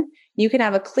insulin, you can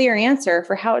have a clear answer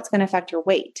for how it's going to affect your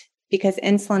weight, because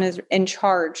insulin is in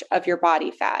charge of your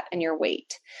body fat and your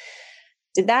weight.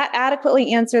 Did that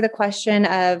adequately answer the question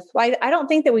of, well, I don't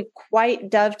think that we quite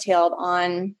dovetailed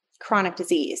on chronic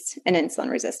disease and insulin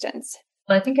resistance.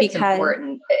 Well, I think it's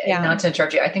important, not to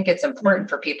interrupt you, I think it's important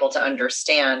for people to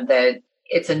understand that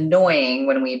it's annoying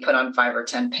when we put on 5 or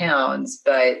 10 pounds,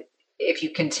 but if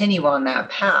you continue on that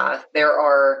path, there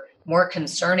are more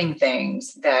concerning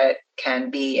things that can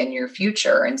be in your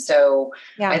future. And so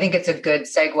I think it's a good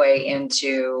segue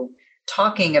into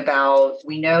talking about,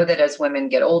 we know that as women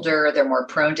get older, they're more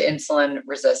prone to insulin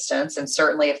resistance. And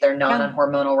certainly if they're not on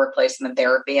hormonal replacement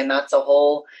therapy, and that's a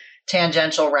whole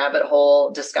tangential rabbit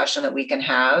hole discussion that we can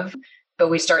have. But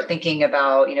we start thinking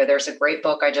about, there's a great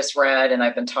book I just read, and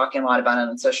I've been talking a lot about it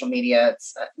on social media.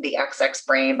 It's The XX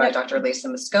Brain by Dr. Lisa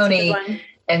Mosconi.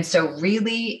 And so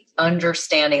really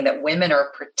understanding that women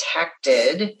are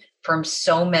protected from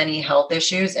so many health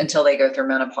issues until they go through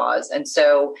menopause. And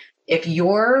so if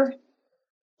your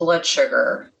blood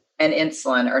sugar and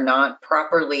insulin are not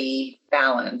properly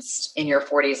balanced in your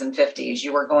 40s and 50s,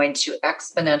 you are going to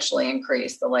exponentially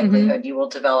increase the likelihood you will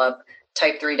develop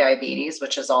type 3 diabetes,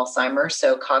 which is Alzheimer's,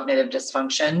 so cognitive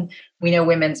dysfunction. We know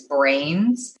women's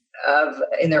brains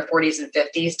in their 40s and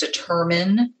 50s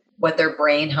determine what their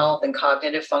brain health and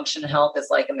cognitive function health is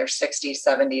like in their 60s,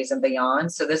 70s, and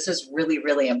beyond. So this is really,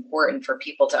 really important for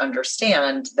people to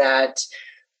understand that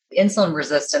insulin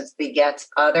resistance begets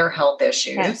other health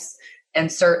issues. Yes.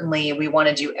 And certainly we want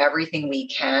to do everything we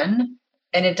can.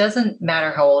 And it doesn't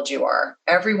matter how old you are.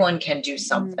 Everyone can do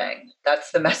something.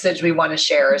 That's the message we want to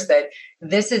share, is that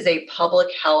this is a public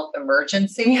health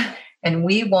emergency. And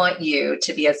we want you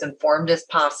to be as informed as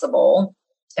possible.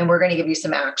 And we're going to give you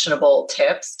some actionable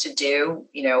tips to do,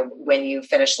 when you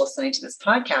finish listening to this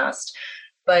podcast.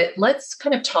 But let's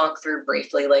kind of talk through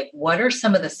briefly, what are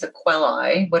some of the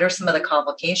sequelae? What are some of the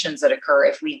complications that occur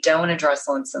if we don't address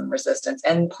insulin resistance?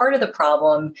 And part of the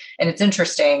problem, and it's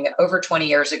interesting, over 20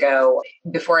 years ago,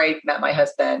 before I met my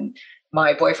husband,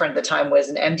 my boyfriend at the time was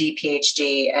an MD,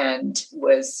 PhD, and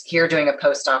was here doing a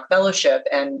postdoc fellowship.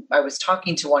 And I was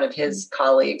talking to one of his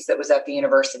colleagues that was at the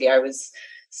university I was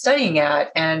studying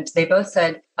at, and they both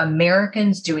said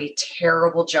Americans do a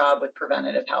terrible job with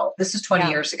preventative health. This is 20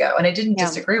 years ago, and I didn't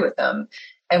disagree with them.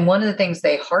 And one of the things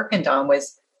they hearkened on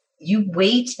was you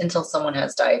wait until someone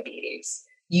has diabetes.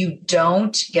 You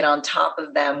don't get on top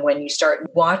of them when you start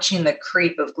watching the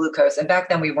creep of glucose. And back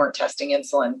then we weren't testing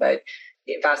insulin, but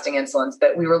fasting insulins,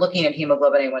 but we were looking at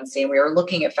hemoglobin A1C, and we were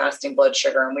looking at fasting blood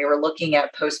sugar, and we were looking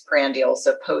at postprandial,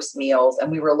 so post meals,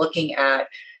 and we were looking at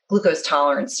glucose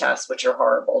tolerance tests, which are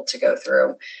horrible to go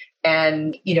through.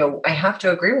 And, I have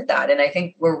to agree with that. And I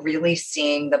think we're really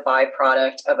seeing the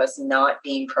byproduct of us not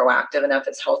being proactive enough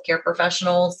as healthcare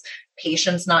professionals,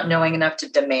 patients not knowing enough to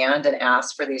demand and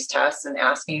ask for these tests, and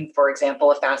asking, for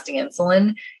example, a fasting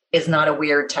insulin is not a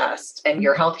weird test, and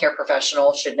your healthcare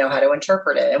professional should know how to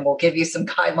interpret it. And we'll give you some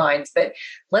guidelines, but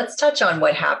let's touch on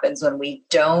what happens when we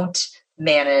don't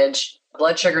manage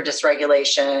blood sugar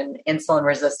dysregulation, insulin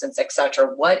resistance, et cetera.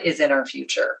 What is in our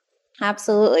future?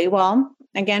 Absolutely. Well,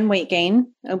 again, weight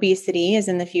gain, obesity is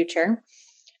in the future,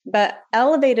 but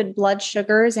elevated blood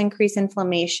sugars increase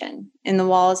inflammation in the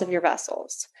walls of your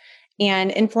vessels,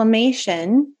 and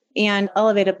inflammation and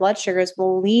elevated blood sugars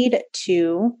will lead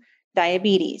to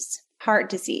diabetes, heart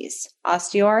disease,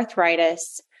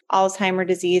 osteoarthritis, Alzheimer's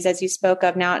disease, as you spoke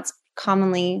of. Now it's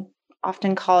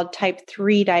often called type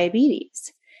 3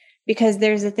 diabetes, because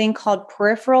there's a thing called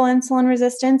peripheral insulin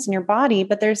resistance in your body,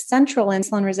 but there's central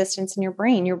insulin resistance in your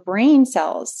brain. Your brain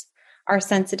cells are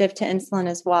sensitive to insulin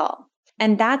as well.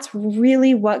 And that's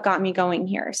really what got me going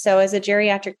here. So as a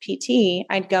geriatric PT,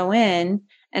 I'd go in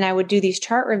and I would do these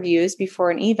chart reviews before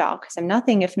an eval, because I'm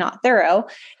nothing if not thorough.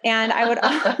 And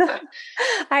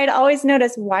I'd always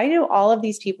notice, why do all of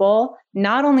these people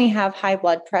not only have high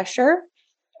blood pressure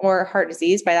or heart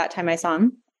disease? By that time I saw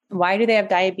them. Why do they have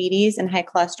diabetes and high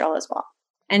cholesterol as well?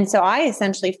 And so I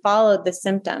essentially followed the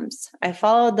symptoms. I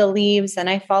followed the leaves and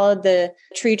I followed the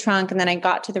tree trunk, and then I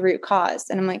got to the root cause.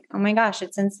 And I'm like, oh my gosh,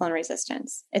 it's insulin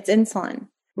resistance. It's insulin.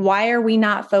 Why are we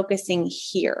not focusing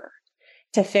here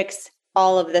to fix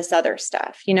all of this other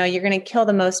stuff? You're going to kill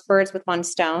the most birds with one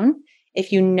stone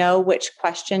if you know which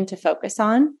question to focus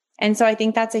on. And so I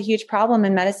think that's a huge problem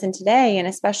in medicine today, and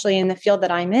especially in the field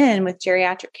that I'm in with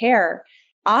geriatric care.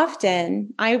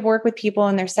 Often I work with people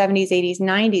in their 70s, 80s,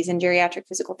 90s in geriatric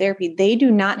physical therapy. They do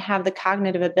not have the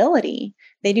cognitive ability.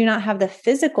 They do not have the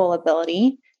physical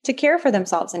ability to care for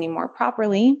themselves anymore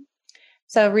properly.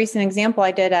 So a recent example, I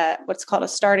did what's called a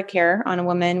starter care on a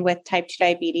woman with type 2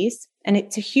 diabetes. And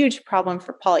it's a huge problem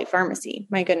for polypharmacy.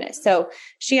 My goodness. So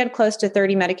she had close to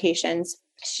 30 medications.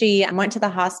 She went to the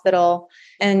hospital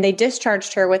and they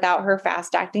discharged her without her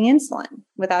fast-acting insulin,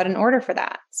 without an order for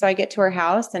that. So I get to her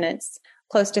house and it's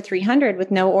close to 300 with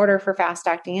no order for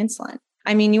fast-acting insulin.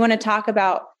 I mean, you want to talk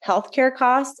about healthcare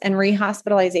costs and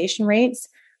rehospitalization rates?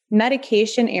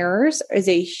 Medication errors is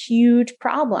a huge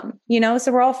problem,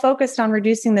 so we're all focused on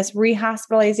reducing this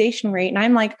rehospitalization rate. And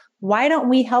I'm like, why don't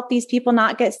we help these people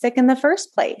not get sick in the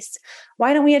first place?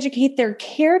 Why don't we educate their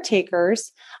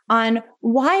caretakers on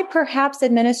why perhaps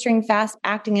administering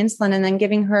fast-acting insulin and then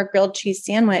giving her a grilled cheese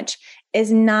sandwich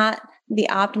is not the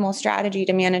optimal strategy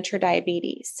to manage her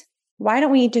diabetes? Why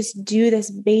don't we just do this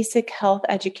basic health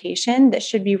education that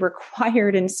should be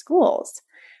required in schools,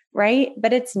 right?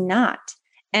 But it's not.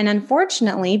 And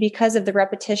unfortunately, because of the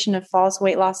repetition of false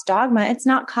weight loss dogma, it's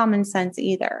not common sense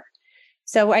either.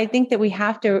 So I think that we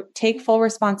have to take full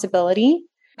responsibility,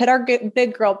 put our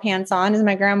big girl pants on, as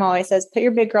my grandma always says, put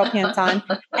your big girl pants on,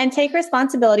 and take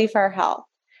responsibility for our health,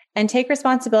 and take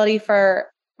responsibility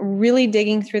for really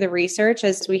digging through the research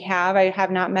as we have. I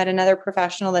have not met another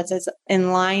professional that's as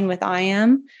in line with I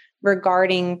am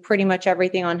regarding pretty much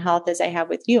everything on health as I have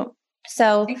with you.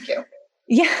 So thank you.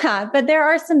 Yeah, but there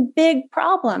are some big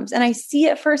problems and I see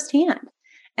it firsthand.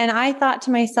 And I thought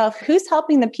to myself, who's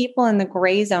helping the people in the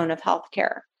gray zone of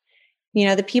healthcare?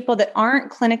 The people that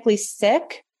aren't clinically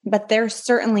sick, but they're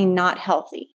certainly not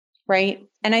healthy, right?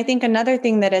 And I think another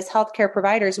thing that as healthcare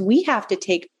providers, we have to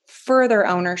take further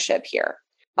ownership here.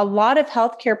 A lot of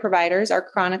healthcare providers are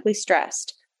chronically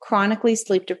stressed, chronically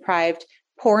sleep deprived,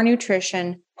 poor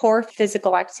nutrition, poor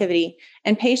physical activity,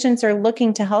 and patients are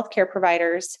looking to healthcare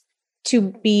providers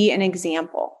to be an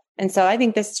example. And so I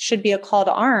think this should be a call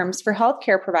to arms for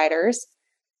healthcare providers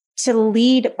to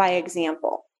lead by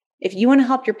example. If you want to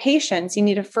help your patients, you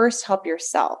need to first help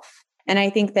yourself. And I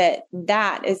think that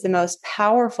that is the most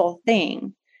powerful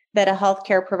thing that a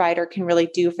healthcare provider can really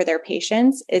do for their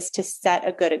patients, is to set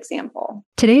a good example.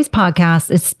 Today's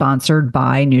podcast is sponsored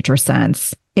by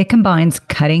NutriSense. It combines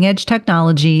cutting-edge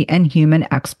technology and human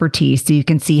expertise so you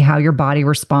can see how your body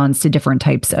responds to different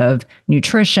types of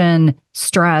nutrition,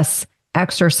 stress,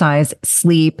 exercise,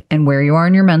 sleep, and where you are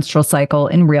in your menstrual cycle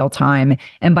in real time.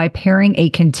 And by pairing a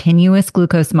continuous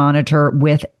glucose monitor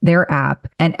with their app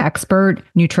and expert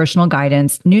nutritional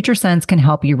guidance, NutriSense can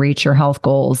help you reach your health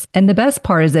goals. And the best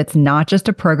part is it's not just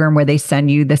a program where they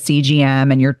send you the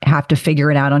CGM and you have to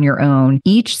figure it out on your own.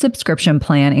 Each subscription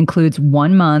plan includes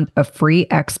 1 month of free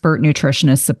expert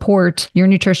nutritionist support. Your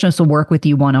nutritionist will work with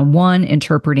you one-on-one,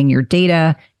 interpreting your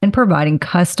data and providing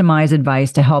customized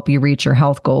advice to help you reach your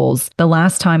health goals. The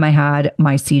last time I had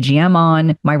my CGM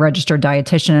on, my registered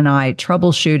dietitian and I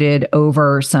troubleshooted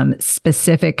over some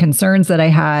specific concerns that I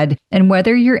had. And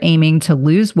whether you're aiming to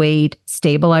lose weight,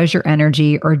 stabilize your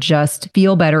energy, or just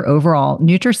feel better overall,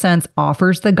 NutriSense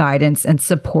offers the guidance and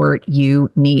support you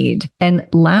need. And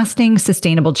lasting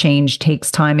sustainable change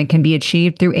takes time and can be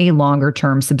achieved through a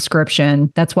longer-term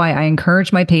subscription. That's why I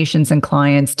encourage my patients and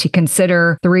clients to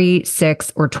consider 3,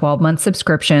 6, or 12-month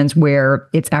subscriptions where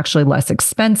it's actually less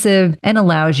expensive and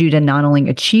allows you to not only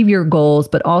achieve your goals,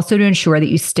 but also to ensure that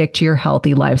you stick to your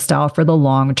healthy lifestyle for the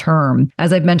long term.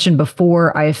 As I've mentioned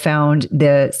before, I have found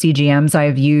the CGMs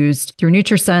I've used through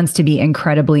NutriSense to be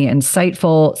incredibly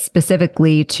insightful,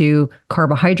 specifically to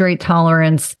carbohydrate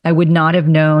tolerance. I would not have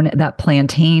known that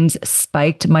plantains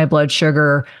spiked my blood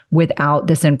sugar without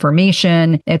this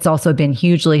information. It's also been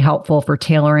hugely helpful for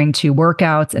tailoring to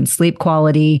workouts and sleep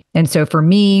quality. And so for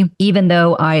me, even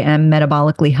though I am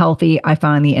metabolically healthy, I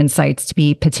find the insights to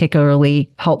be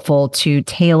particularly helpful to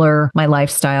tailor my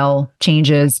lifestyle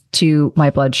changes to my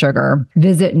blood sugar.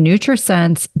 Visit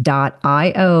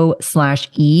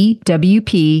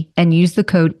nutrisense.io/EWP and use the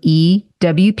code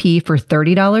EWP for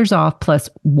 $30 off plus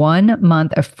 1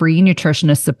 month of free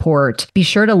nutritionist support. Be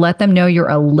sure to let them know you're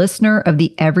a listener of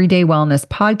the Everyday Wellness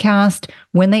podcast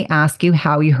when they ask you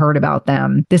how you heard about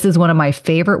them. This is one of my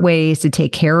favorite ways to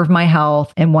take care of my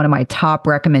health and one of my top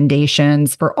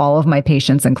recommendations for all of my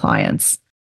patients and clients.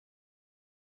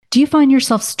 Do you find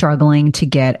yourself struggling to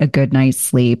get a good night's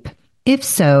sleep? If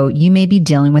so, you may be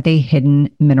dealing with a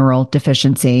hidden mineral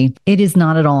deficiency. It is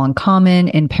not at all uncommon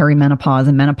in perimenopause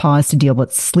and menopause to deal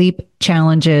with sleep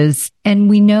challenges. And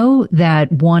we know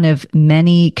that one of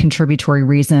many contributory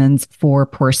reasons for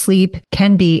poor sleep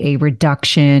can be a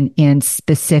reduction in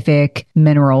specific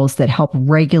minerals that help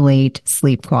regulate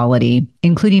sleep quality,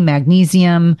 including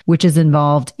magnesium, which is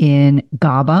involved in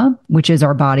GABA, which is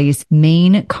our body's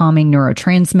main calming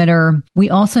neurotransmitter. We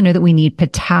also know that we need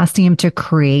potassium to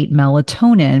create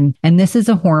melatonin. And this is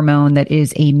a hormone that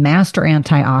is a master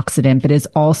antioxidant, but is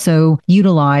also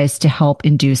utilized to help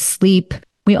induce sleep.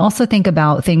 We also think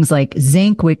about things like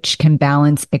zinc, which can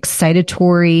balance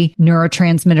excitatory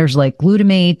neurotransmitters like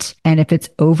glutamate. And if it's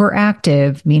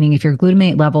overactive, meaning if your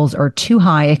glutamate levels are too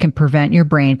high, it can prevent your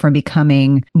brain from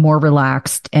becoming more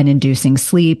relaxed and inducing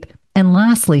sleep. And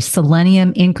lastly,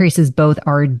 selenium increases both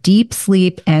our deep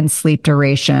sleep and sleep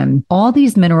duration. All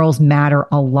these minerals matter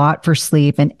a lot for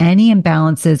sleep, and any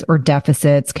imbalances or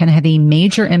deficits can have a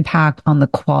major impact on the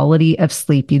quality of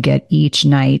sleep you get each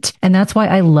night. And that's why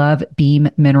I love Beam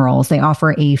Minerals. They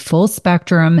offer a full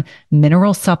spectrum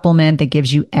mineral supplement that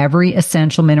gives you every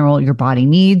essential mineral your body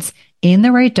needs in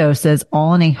the right doses,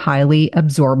 all in a highly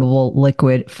absorbable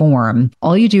liquid form.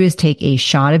 All you do is take a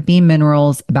shot of Beam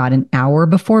Minerals about an hour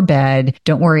before bed.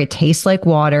 Don't worry, it tastes like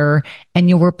water, and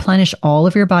you'll replenish all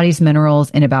of your body's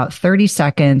minerals in about 30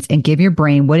 seconds and give your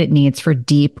brain what it needs for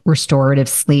deep restorative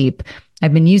sleep.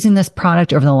 I've been using this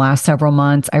product over the last several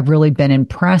months. I've really been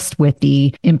impressed with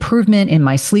the improvement in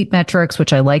my sleep metrics,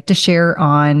 which I like to share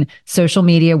on social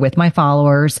media with my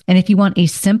followers. And if you want a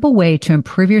simple way to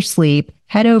improve your sleep,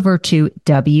 head over to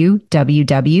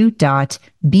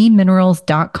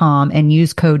www.beamminerals.com and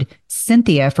use code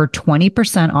Cynthia for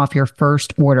 20% off your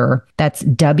first order. That's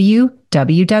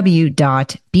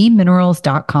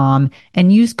www.beamminerals.com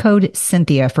and use code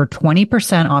Cynthia for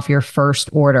 20% off your first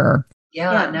order.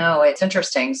 Yeah, no, it's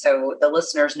interesting. So the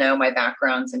listeners know my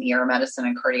background's in ER medicine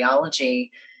and cardiology.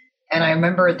 And I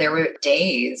remember there were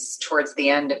days towards the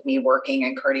end of me working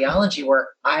in cardiology where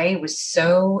I was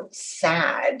so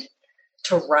sad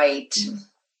to write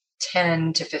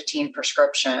 10 to 15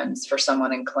 prescriptions for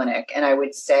someone in clinic. And I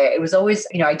would say, it was always,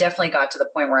 I definitely got to the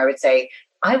point where I would say,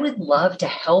 I would love to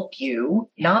help you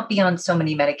not be on so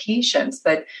many medications.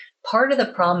 But part of the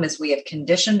problem is we have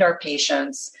conditioned our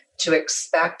patients to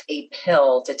expect a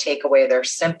pill to take away their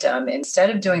symptom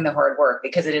instead of doing the hard work,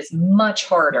 because it is much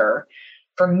harder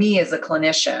for me as a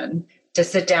clinician to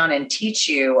sit down and teach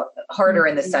you, harder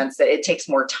in the sense that it takes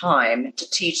more time to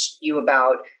teach you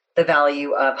about the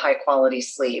value of high quality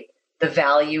sleep, the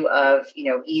value of,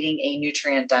 eating a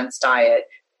nutrient dense diet,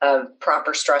 of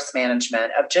proper stress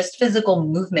management, of just physical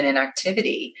movement and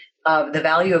activity. of the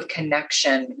value of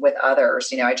connection with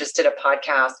others. I just did a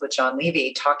podcast with John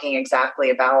Levy talking exactly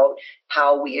about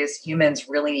how we as humans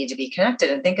really need to be connected,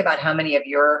 and think about how many of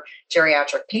your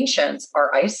geriatric patients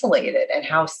are isolated and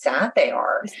how sad they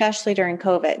are. Especially during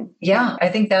COVID. Yeah, I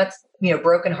think that's,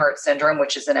 broken heart syndrome,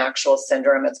 which is an actual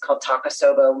syndrome. It's called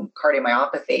Takotsubo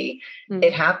cardiomyopathy. Mm-hmm.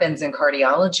 It happens in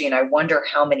cardiology. And I wonder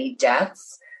how many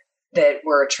deaths that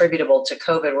were attributable to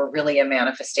COVID were really a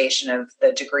manifestation of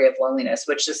the degree of loneliness,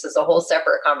 which this is a whole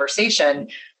separate conversation.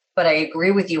 But I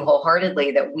agree with you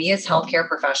wholeheartedly that we as healthcare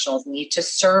professionals need to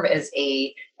serve as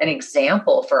an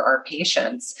example for our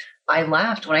patients. I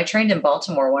laughed when I trained in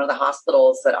Baltimore. One of the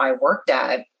hospitals that I worked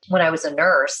at when I was a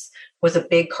nurse was a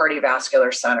big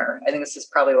cardiovascular center. I think this is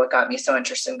probably what got me so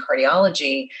interested in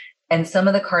cardiology. And some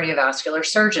of the cardiovascular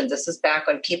surgeons, this is back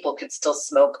when people could still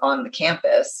smoke on the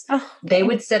campus, they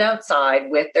would sit outside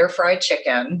with their fried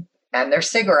chicken and their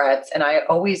cigarettes. And I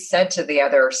always said to the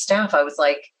other staff, I was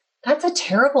like, that's a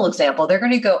terrible example. They're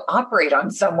going to go operate on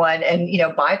someone and,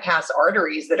 bypass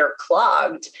arteries that are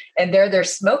clogged, and they're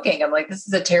smoking. I'm like, this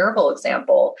is a terrible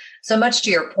example. So much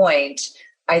to your point,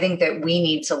 I think that we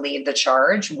need to lead the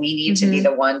charge. We need to be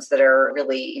the ones that are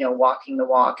really, walking the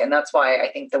walk. And that's why I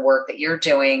think the work that you're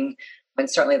doing, and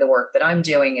certainly the work that I'm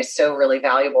doing, is so really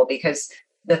valuable, because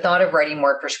the thought of writing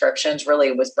more prescriptions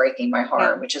really was breaking my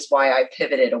heart, which is why I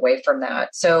pivoted away from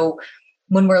that. So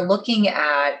when we're looking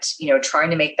at, trying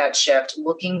to make that shift,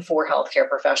 looking for healthcare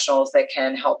professionals that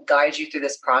can help guide you through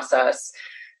this process,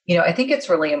 I think it's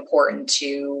really important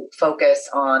to focus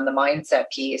on the mindset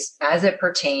piece as it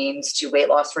pertains to weight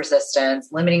loss resistance,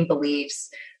 limiting beliefs,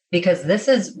 because this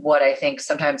is what I think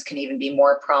sometimes can even be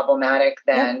more problematic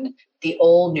than the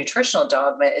old nutritional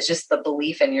dogma, is just the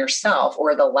belief in yourself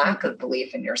or the lack of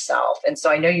belief in yourself. And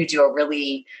so I know you do a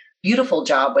really beautiful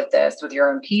job with this with your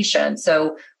own patients.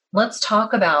 So let's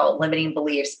talk about limiting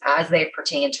beliefs as they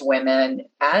pertain to women,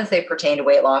 as they pertain to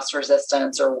weight loss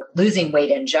resistance or losing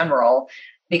weight in general,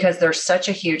 because there's such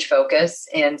a huge focus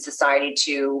in society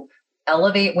to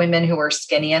elevate women who are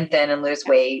skinny and thin and lose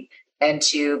weight, and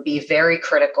to be very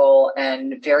critical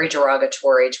and very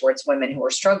derogatory towards women who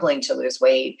are struggling to lose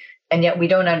weight. And yet we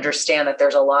don't understand that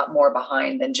there's a lot more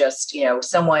behind than just,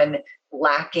 someone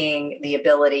lacking the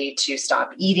ability to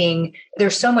stop eating.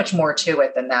 There's so much more to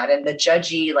it than that. And the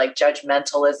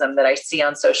judgmentalism that I see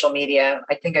on social media,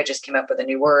 I think I just came up with a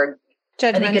new word.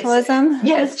 Judgmentalism?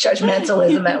 Yes,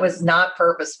 judgmentalism. That was not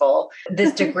purposeful.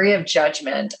 This degree of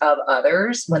judgment of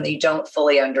others when they don't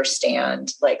fully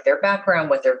understand their background,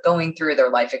 what they're going through, their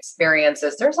life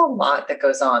experiences. There's a lot that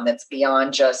goes on that's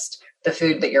beyond just the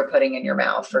food that you're putting in your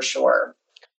mouth, for sure.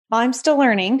 Well, I'm still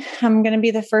learning. I'm going to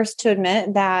be the first to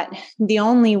admit that the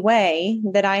only way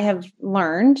that I have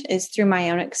learned is through my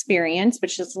own experience,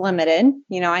 which is limited.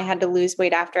 I had to lose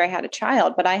weight after I had a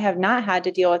child, but I have not had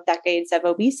to deal with decades of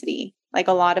obesity, like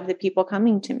a lot of the people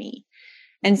coming to me.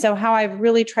 And so how I've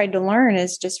really tried to learn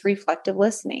is just reflective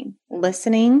listening,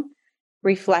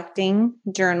 reflecting,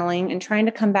 journaling, and trying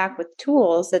to come back with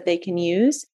tools that they can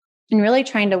use, and really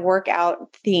trying to work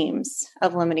out themes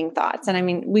of limiting thoughts. And I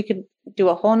mean, we could do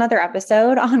a whole nother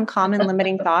episode on common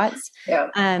limiting thoughts.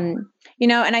 And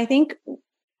I think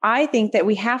that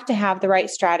we have to have the right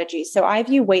strategy. So I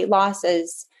view weight loss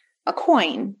as a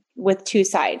coin with two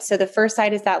sides. So the first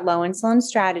side is that low insulin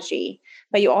strategy,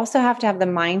 but you also have to have the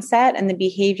mindset and the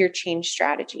behavior change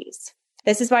strategies.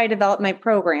 This is why I developed my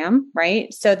program,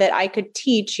 right? So that I could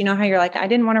teach, how you're like, I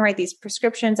didn't want to write these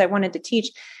prescriptions. I wanted to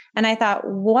teach. And I thought,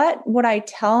 what would I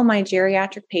tell my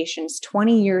geriatric patients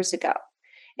 20 years ago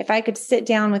if I could sit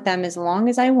down with them as long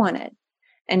as I wanted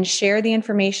and share the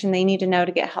information they need to know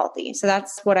to get healthy? So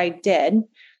that's what I did.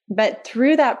 But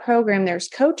through that program, there's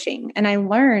coaching. And I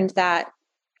learned that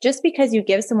just because you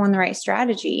give someone the right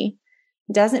strategy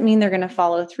doesn't mean they're going to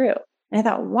follow through. And I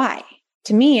thought, why?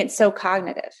 To me, it's so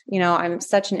cognitive. I'm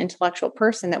such an intellectual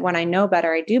person that when I know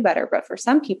better, I do better. But for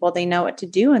some people, they know what to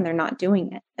do and they're not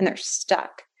doing it and they're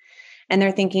stuck. And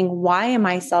they're thinking, why am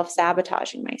I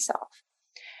self-sabotaging myself?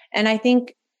 And I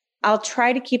think I'll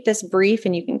try to keep this brief,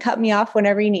 and you can cut me off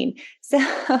whenever you need. So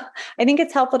I think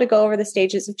it's helpful to go over the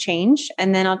stages of change,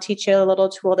 and then I'll teach you a little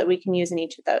tool that we can use in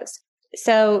each of those.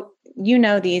 So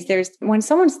there's when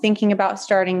someone's thinking about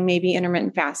starting maybe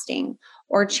intermittent fasting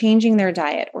or changing their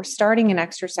diet or starting an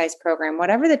exercise program,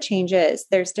 whatever the change is,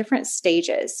 there's different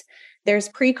stages. There's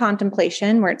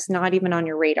pre-contemplation where it's not even on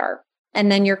your radar. And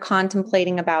then you're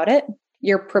contemplating about it.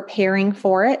 You're preparing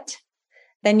for it.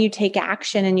 Then you take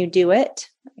action and you do it.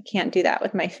 I can't do that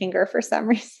with my finger for some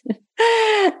reason.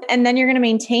 And then you're going to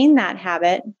maintain that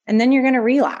habit. And then you're going to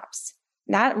relapse.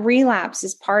 That relapse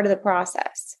is part of the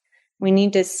process. We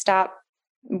need to stop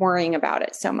worrying about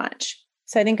it so much.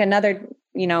 So I think another,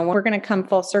 we're going to come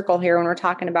full circle here when we're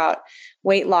talking about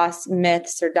weight loss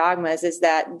myths or dogmas, is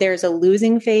that there's a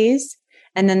losing phase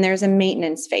and then there's a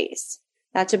maintenance phase.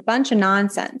 That's a bunch of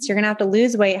nonsense. You're going to have to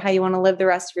lose weight how you want to live the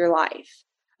rest of your life.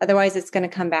 Otherwise, it's going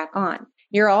to come back on.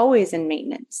 You're always in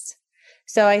maintenance.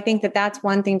 So I think that that's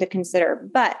one thing to consider.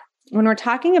 But when we're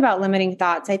talking about limiting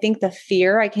thoughts, I think the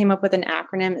fear, I came up with an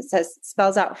acronym. It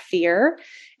spells out fear.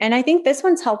 And I think this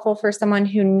one's helpful for someone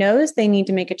who knows they need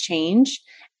to make a change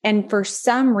and for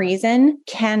some reason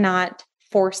cannot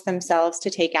force themselves to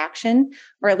take action,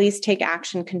 or at least take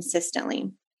action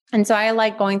consistently. And so I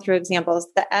like going through examples.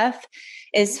 The F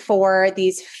is for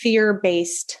these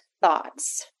fear-based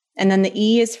thoughts. And then the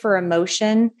E is for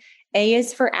emotion, A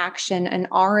is for action, and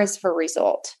R is for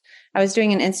result. I was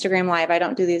doing an Instagram live. I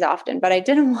don't do these often, but I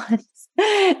did it once.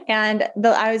 And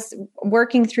I was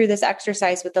working through this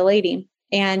exercise with the lady,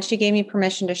 and she gave me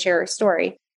permission to share her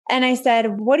story. And I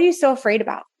said, what are you so afraid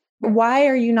about? Why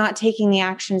are you not taking the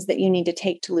actions that you need to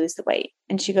take to lose the weight?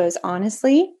 And she goes,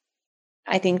 honestly,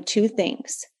 I think two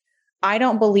things. I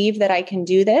don't believe that I can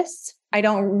do this. I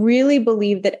don't really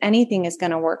believe that anything is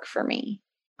going to work for me.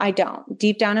 I don't.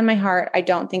 Deep down in my heart, I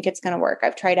don't think it's going to work.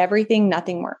 I've tried everything.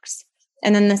 Nothing works.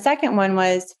 And then the second one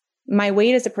was my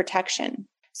weight is a protection.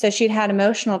 So she'd had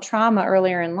emotional trauma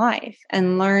earlier in life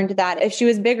and learned that if she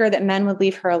was bigger, that men would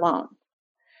leave her alone.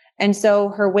 And so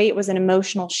her weight was an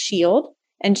emotional shield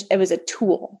and it was a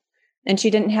tool. And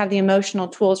she didn't have the emotional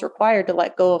tools required to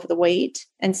let go of the weight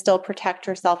and still protect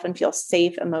herself and feel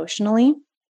safe emotionally.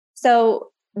 So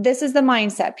this is the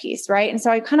mindset piece, right? And so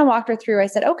I kind of walked her through. I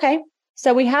said, okay,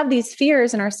 so we have these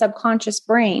fears in our subconscious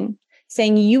brain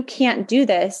saying you can't do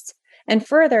this. And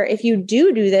further, if you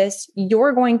do this,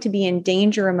 you're going to be in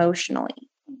danger emotionally.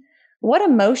 What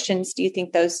emotions do you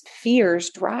think those fears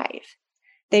drive?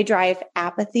 They drive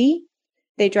apathy.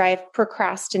 They drive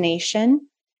procrastination.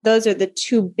 Those are the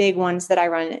two big ones that I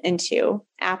run into: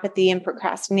 apathy and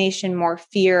procrastination, more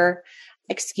fear,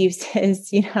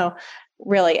 excuses,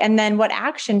 really. And then what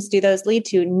actions do those lead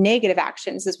to? Negative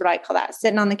actions is what I call that.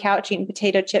 Sitting on the couch, eating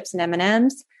potato chips and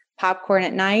M&Ms, popcorn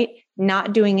at night,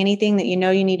 not doing anything that you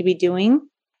know you need to be doing.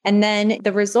 And then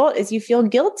the result is you feel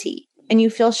guilty and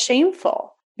you feel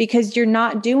shameful because you're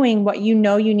not doing what you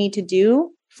know you need to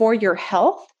do for your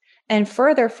health and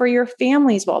further for your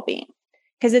family's well-being.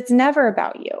 Because it's never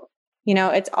about you.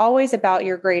 It's always about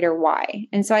your greater why.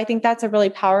 And so I think that's a really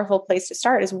powerful place to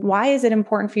start is, why is it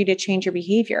important for you to change your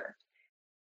behavior?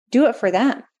 Do it for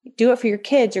them. Do it for your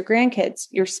kids, your grandkids,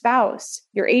 your spouse,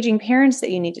 your aging parents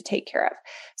that you need to take care of.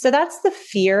 So that's the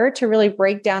fear to really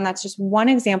break down. That's just one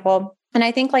example. And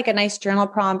I think like a nice journal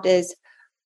prompt is,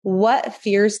 what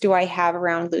fears do I have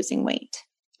around losing weight?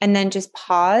 And then just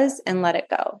pause and let it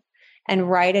go. And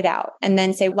write it out and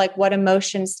then say, like, what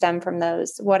emotions stem from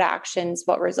those, what actions,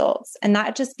 what results. And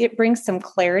that just brings some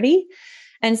clarity.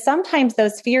 And sometimes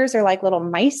those fears are like little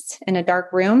mice in a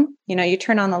dark room. You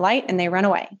turn on the light and they run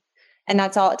away. And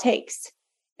that's all it takes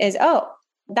is, oh,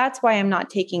 that's why I'm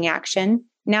not taking action.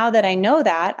 Now that I know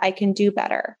that, I can do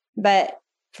better. But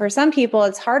for some people,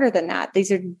 it's harder than that. These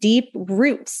are deep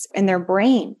roots in their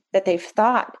brain that they've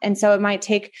thought. And so it might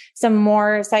take some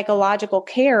more psychological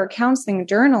care, counseling,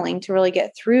 journaling to really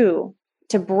get through,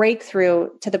 to break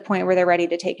through to the point where they're ready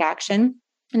to take action.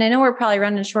 And I know we're probably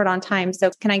running short on time.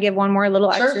 So can I give one more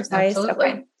little exercise? Absolutely.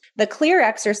 Okay. The clear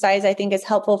exercise, I think, is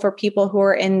helpful for people who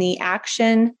are in the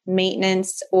action,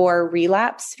 maintenance, or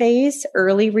relapse phase,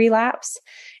 early relapse.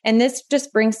 And this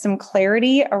just brings some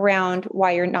clarity around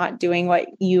why you're not doing what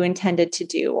you intended to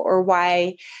do, or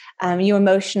why you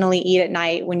emotionally eat at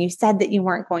night when you said that you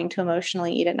weren't going to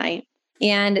emotionally eat at night.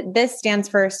 And this stands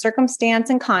for circumstance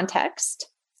and context.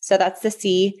 So that's the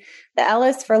C. The L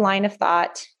is for line of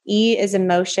thought. E is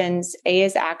emotions. A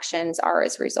is actions. R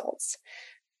is results.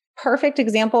 Perfect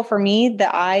example for me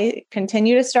that I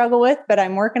continue to struggle with, but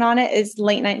I'm working on it, is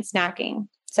late night snacking.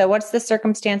 So what's the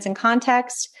circumstance and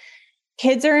context?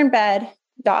 Kids are in bed.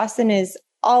 Dawson has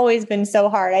always been so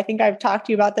hard. I think I've talked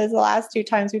to you about this the last 2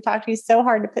 times we've talked to you, so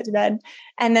hard to put to bed.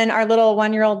 And then our little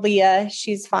 1-year-old Leah,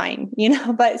 she's fine,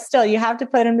 but still you have to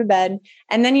put him to bed.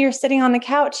 And then you're sitting on the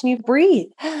couch and you breathe.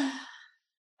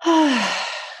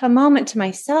 A moment to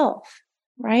myself,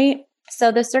 right? So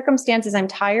the circumstances, I'm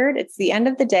tired. It's the end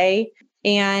of the day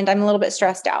and I'm a little bit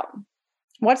stressed out.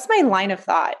 What's my line of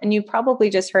thought? And you probably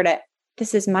just heard it.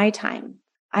 This is my time.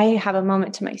 I have a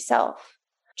moment to myself.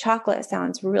 Chocolate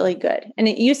sounds really good. And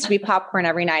it used to be popcorn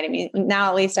every night. I mean, now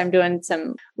at least I'm doing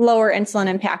some lower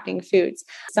insulin impacting foods.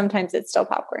 Sometimes it's still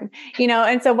popcorn,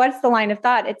 and so what's the line of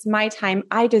thought? It's my time.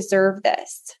 I deserve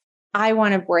this. I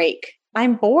want a break.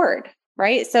 I'm bored.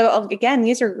 right? So again,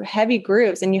 these are heavy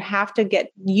grooves and you have to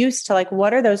get used to like,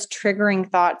 what are those triggering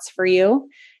thoughts for you?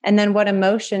 And then what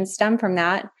emotions stem from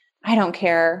that? I don't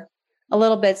care. A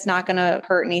little bit's not going to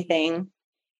hurt anything.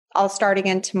 I'll start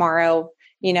again tomorrow.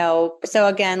 So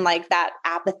again, like that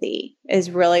apathy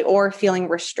is really, or feeling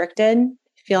restricted,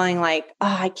 feeling like,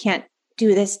 oh, I can't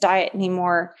do this diet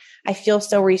anymore. I feel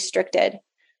so restricted.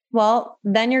 Well,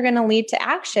 then you're going to lead to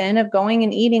action of going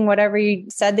and eating whatever you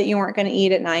said that you weren't going to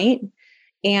eat at night.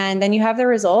 And then you have the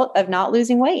result of not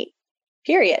losing weight,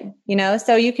 period.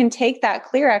 So you can take that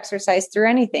clear exercise through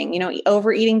anything,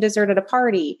 overeating dessert at a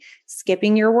party,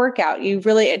 skipping your workout.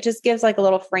 It just gives like a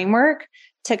little framework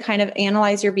to kind of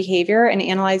analyze your behavior and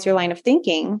analyze your line of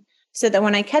thinking so that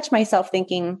when I catch myself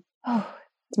thinking, oh,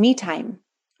 it's me time,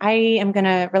 I am going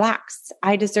to relax,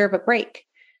 I deserve a break,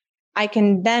 I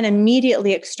can then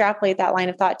immediately extrapolate that line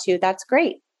of thought to, that's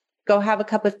great, go have a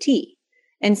cup of tea,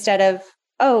 instead of,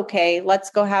 oh, okay,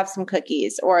 let's go have some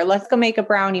cookies or let's go make a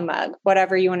brownie mug,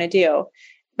 whatever you want to do.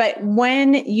 But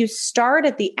when you start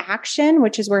at the action,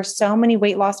 which is where so many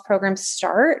weight loss programs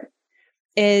start,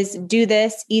 is do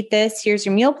this, eat this, here's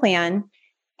your meal plan,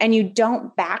 and you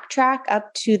don't backtrack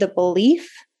up to the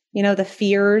belief, the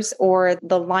fears or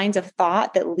the lines of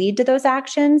thought that lead to those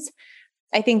actions,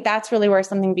 I think that's really where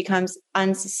something becomes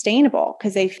unsustainable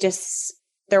because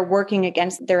they're working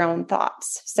against their own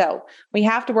thoughts. So we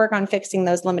have to work on fixing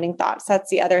those limiting thoughts. That's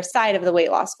the other side of the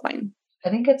weight loss coin. I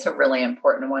think it's a really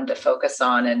important one to focus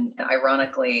on. And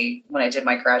ironically, when I did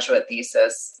my graduate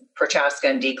thesis, Prochaska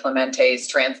and DiClemente's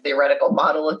trans-theoretical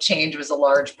model of change was a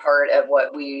large part of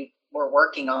what we were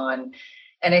working on.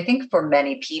 And I think for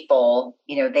many people,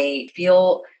 they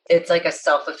feel it's like a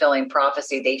self-fulfilling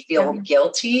prophecy. They feel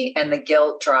guilty, and the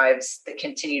guilt drives the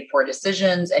continued poor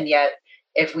decisions. And yet,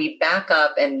 if we back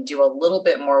up and do a little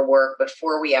bit more work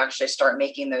before we actually start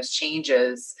making those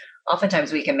changes,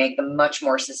 oftentimes we can make them much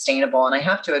more sustainable. And I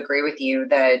have to agree with you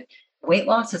that weight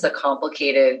loss is a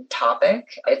complicated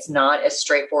topic. It's not as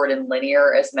straightforward and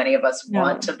linear as many of us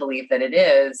want to believe that it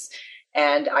is.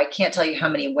 And I can't tell you how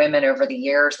many women over the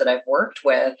years that I've worked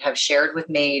with have shared with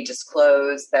me,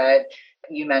 disclosed that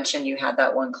you mentioned you had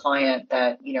that one client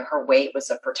that, her weight was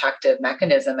a protective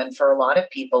mechanism. And for a lot of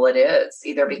people, it is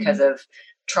either because of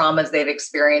traumas they've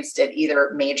experienced at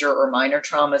either major or minor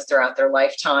traumas throughout their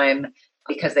lifetime,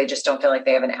 because they just don't feel like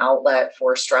they have an outlet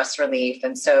for stress relief.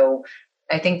 And so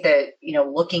I think that,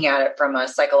 looking at it from a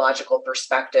psychological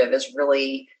perspective is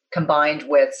really, combined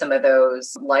with some of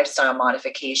those lifestyle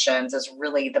modifications, is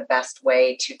really the best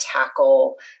way to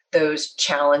tackle those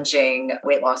challenging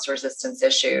weight loss resistance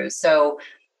issues. So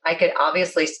I could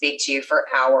obviously speak to you for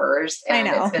hours. And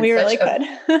I know, we really could.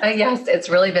 Yes, it's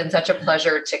really been such a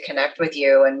pleasure to connect with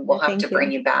you, and we'll have to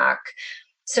bring you back.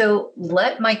 So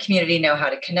let my community know how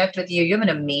to connect with you. You have an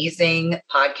amazing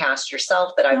podcast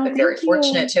yourself that I've been very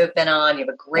fortunate to have been on. You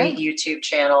have a great YouTube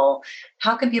channel.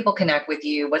 How can people connect with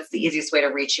you? What's the easiest way to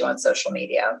reach you on social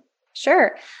media?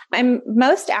 Sure. I'm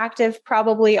most active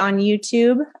probably on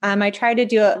YouTube. I try to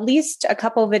do at least a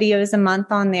couple videos a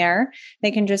month on there.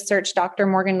 They can just search Dr.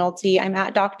 Morgan Nolte. I'm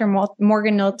at Dr.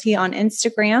 Morgan Nolte on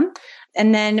Instagram.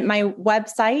 And then my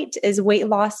website is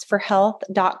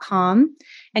weightlossforhealth.com.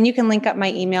 And you can link up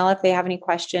my email if they have any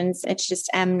questions. It's just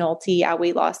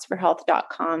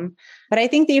mnolte@weightlossforhealth.com. But I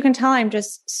think that you can tell I'm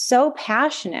just so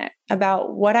passionate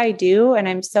about what I do. And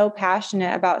I'm so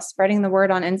passionate about spreading the word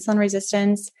on insulin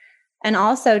resistance, and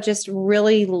also just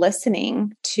really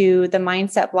listening to the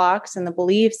mindset blocks and the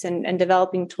beliefs and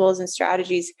developing tools and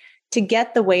strategies to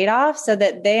get the weight off so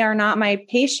that they are not my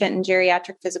patient in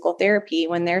geriatric physical therapy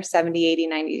when they're 70, 80,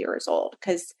 90 years old,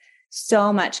 because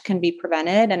so much can be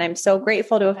prevented. And I'm so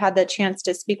grateful to have had the chance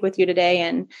to speak with you today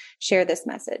and share this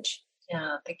message.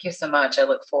 Yeah, thank you so much. I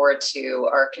look forward to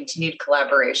our continued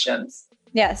collaborations.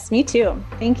 Yes, me too.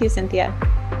 Thank you, Cynthia.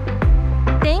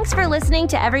 Thanks for listening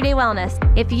to Everyday Wellness.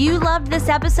 If you loved this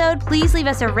episode, please leave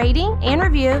us a rating and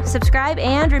review, subscribe,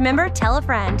 and remember, tell a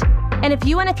friend. And if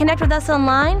you want to connect with us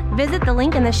online, visit the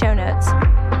link in the show notes.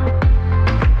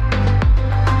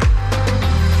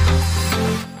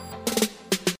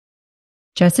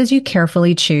 Just as you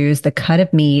carefully choose the cut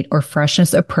of meat or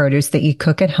freshness of produce that you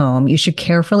cook at home, you should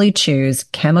carefully choose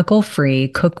chemical-free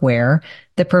cookware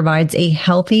that provides a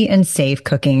healthy and safe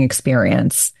cooking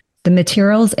experience. The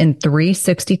materials in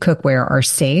 360 Cookware are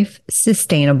safe,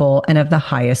 sustainable, and of the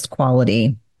highest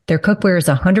quality. Their cookware is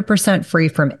 100% free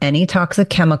from any toxic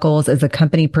chemicals, as the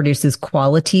company produces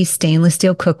quality stainless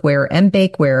steel cookware and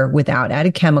bakeware without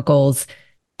added chemicals,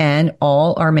 and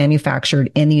all are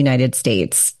manufactured in the United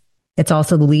States. It's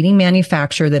also the leading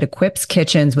manufacturer that equips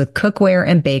kitchens with cookware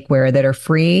and bakeware that are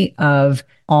free of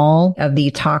all of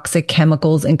the toxic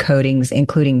chemicals and coatings,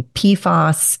 including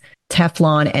PFAS,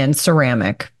 Teflon, and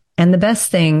ceramic. And the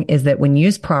best thing is that when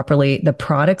used properly, the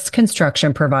product's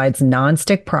construction provides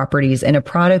nonstick properties in a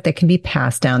product that can be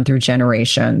passed down through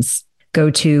generations. Go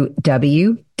to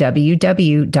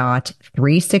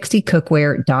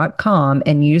www.360cookware.com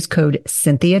and use code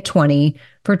Cynthia20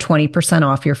 for 20%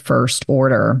 off your first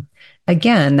order.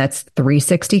 Again, that's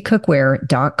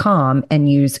 360cookware.com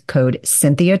and use code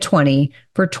Cynthia20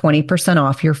 for 20%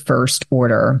 off your first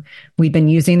order. We've been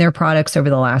using their products over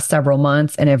the last several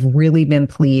months and have really been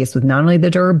pleased with not only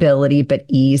the durability, but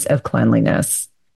ease of cleanliness.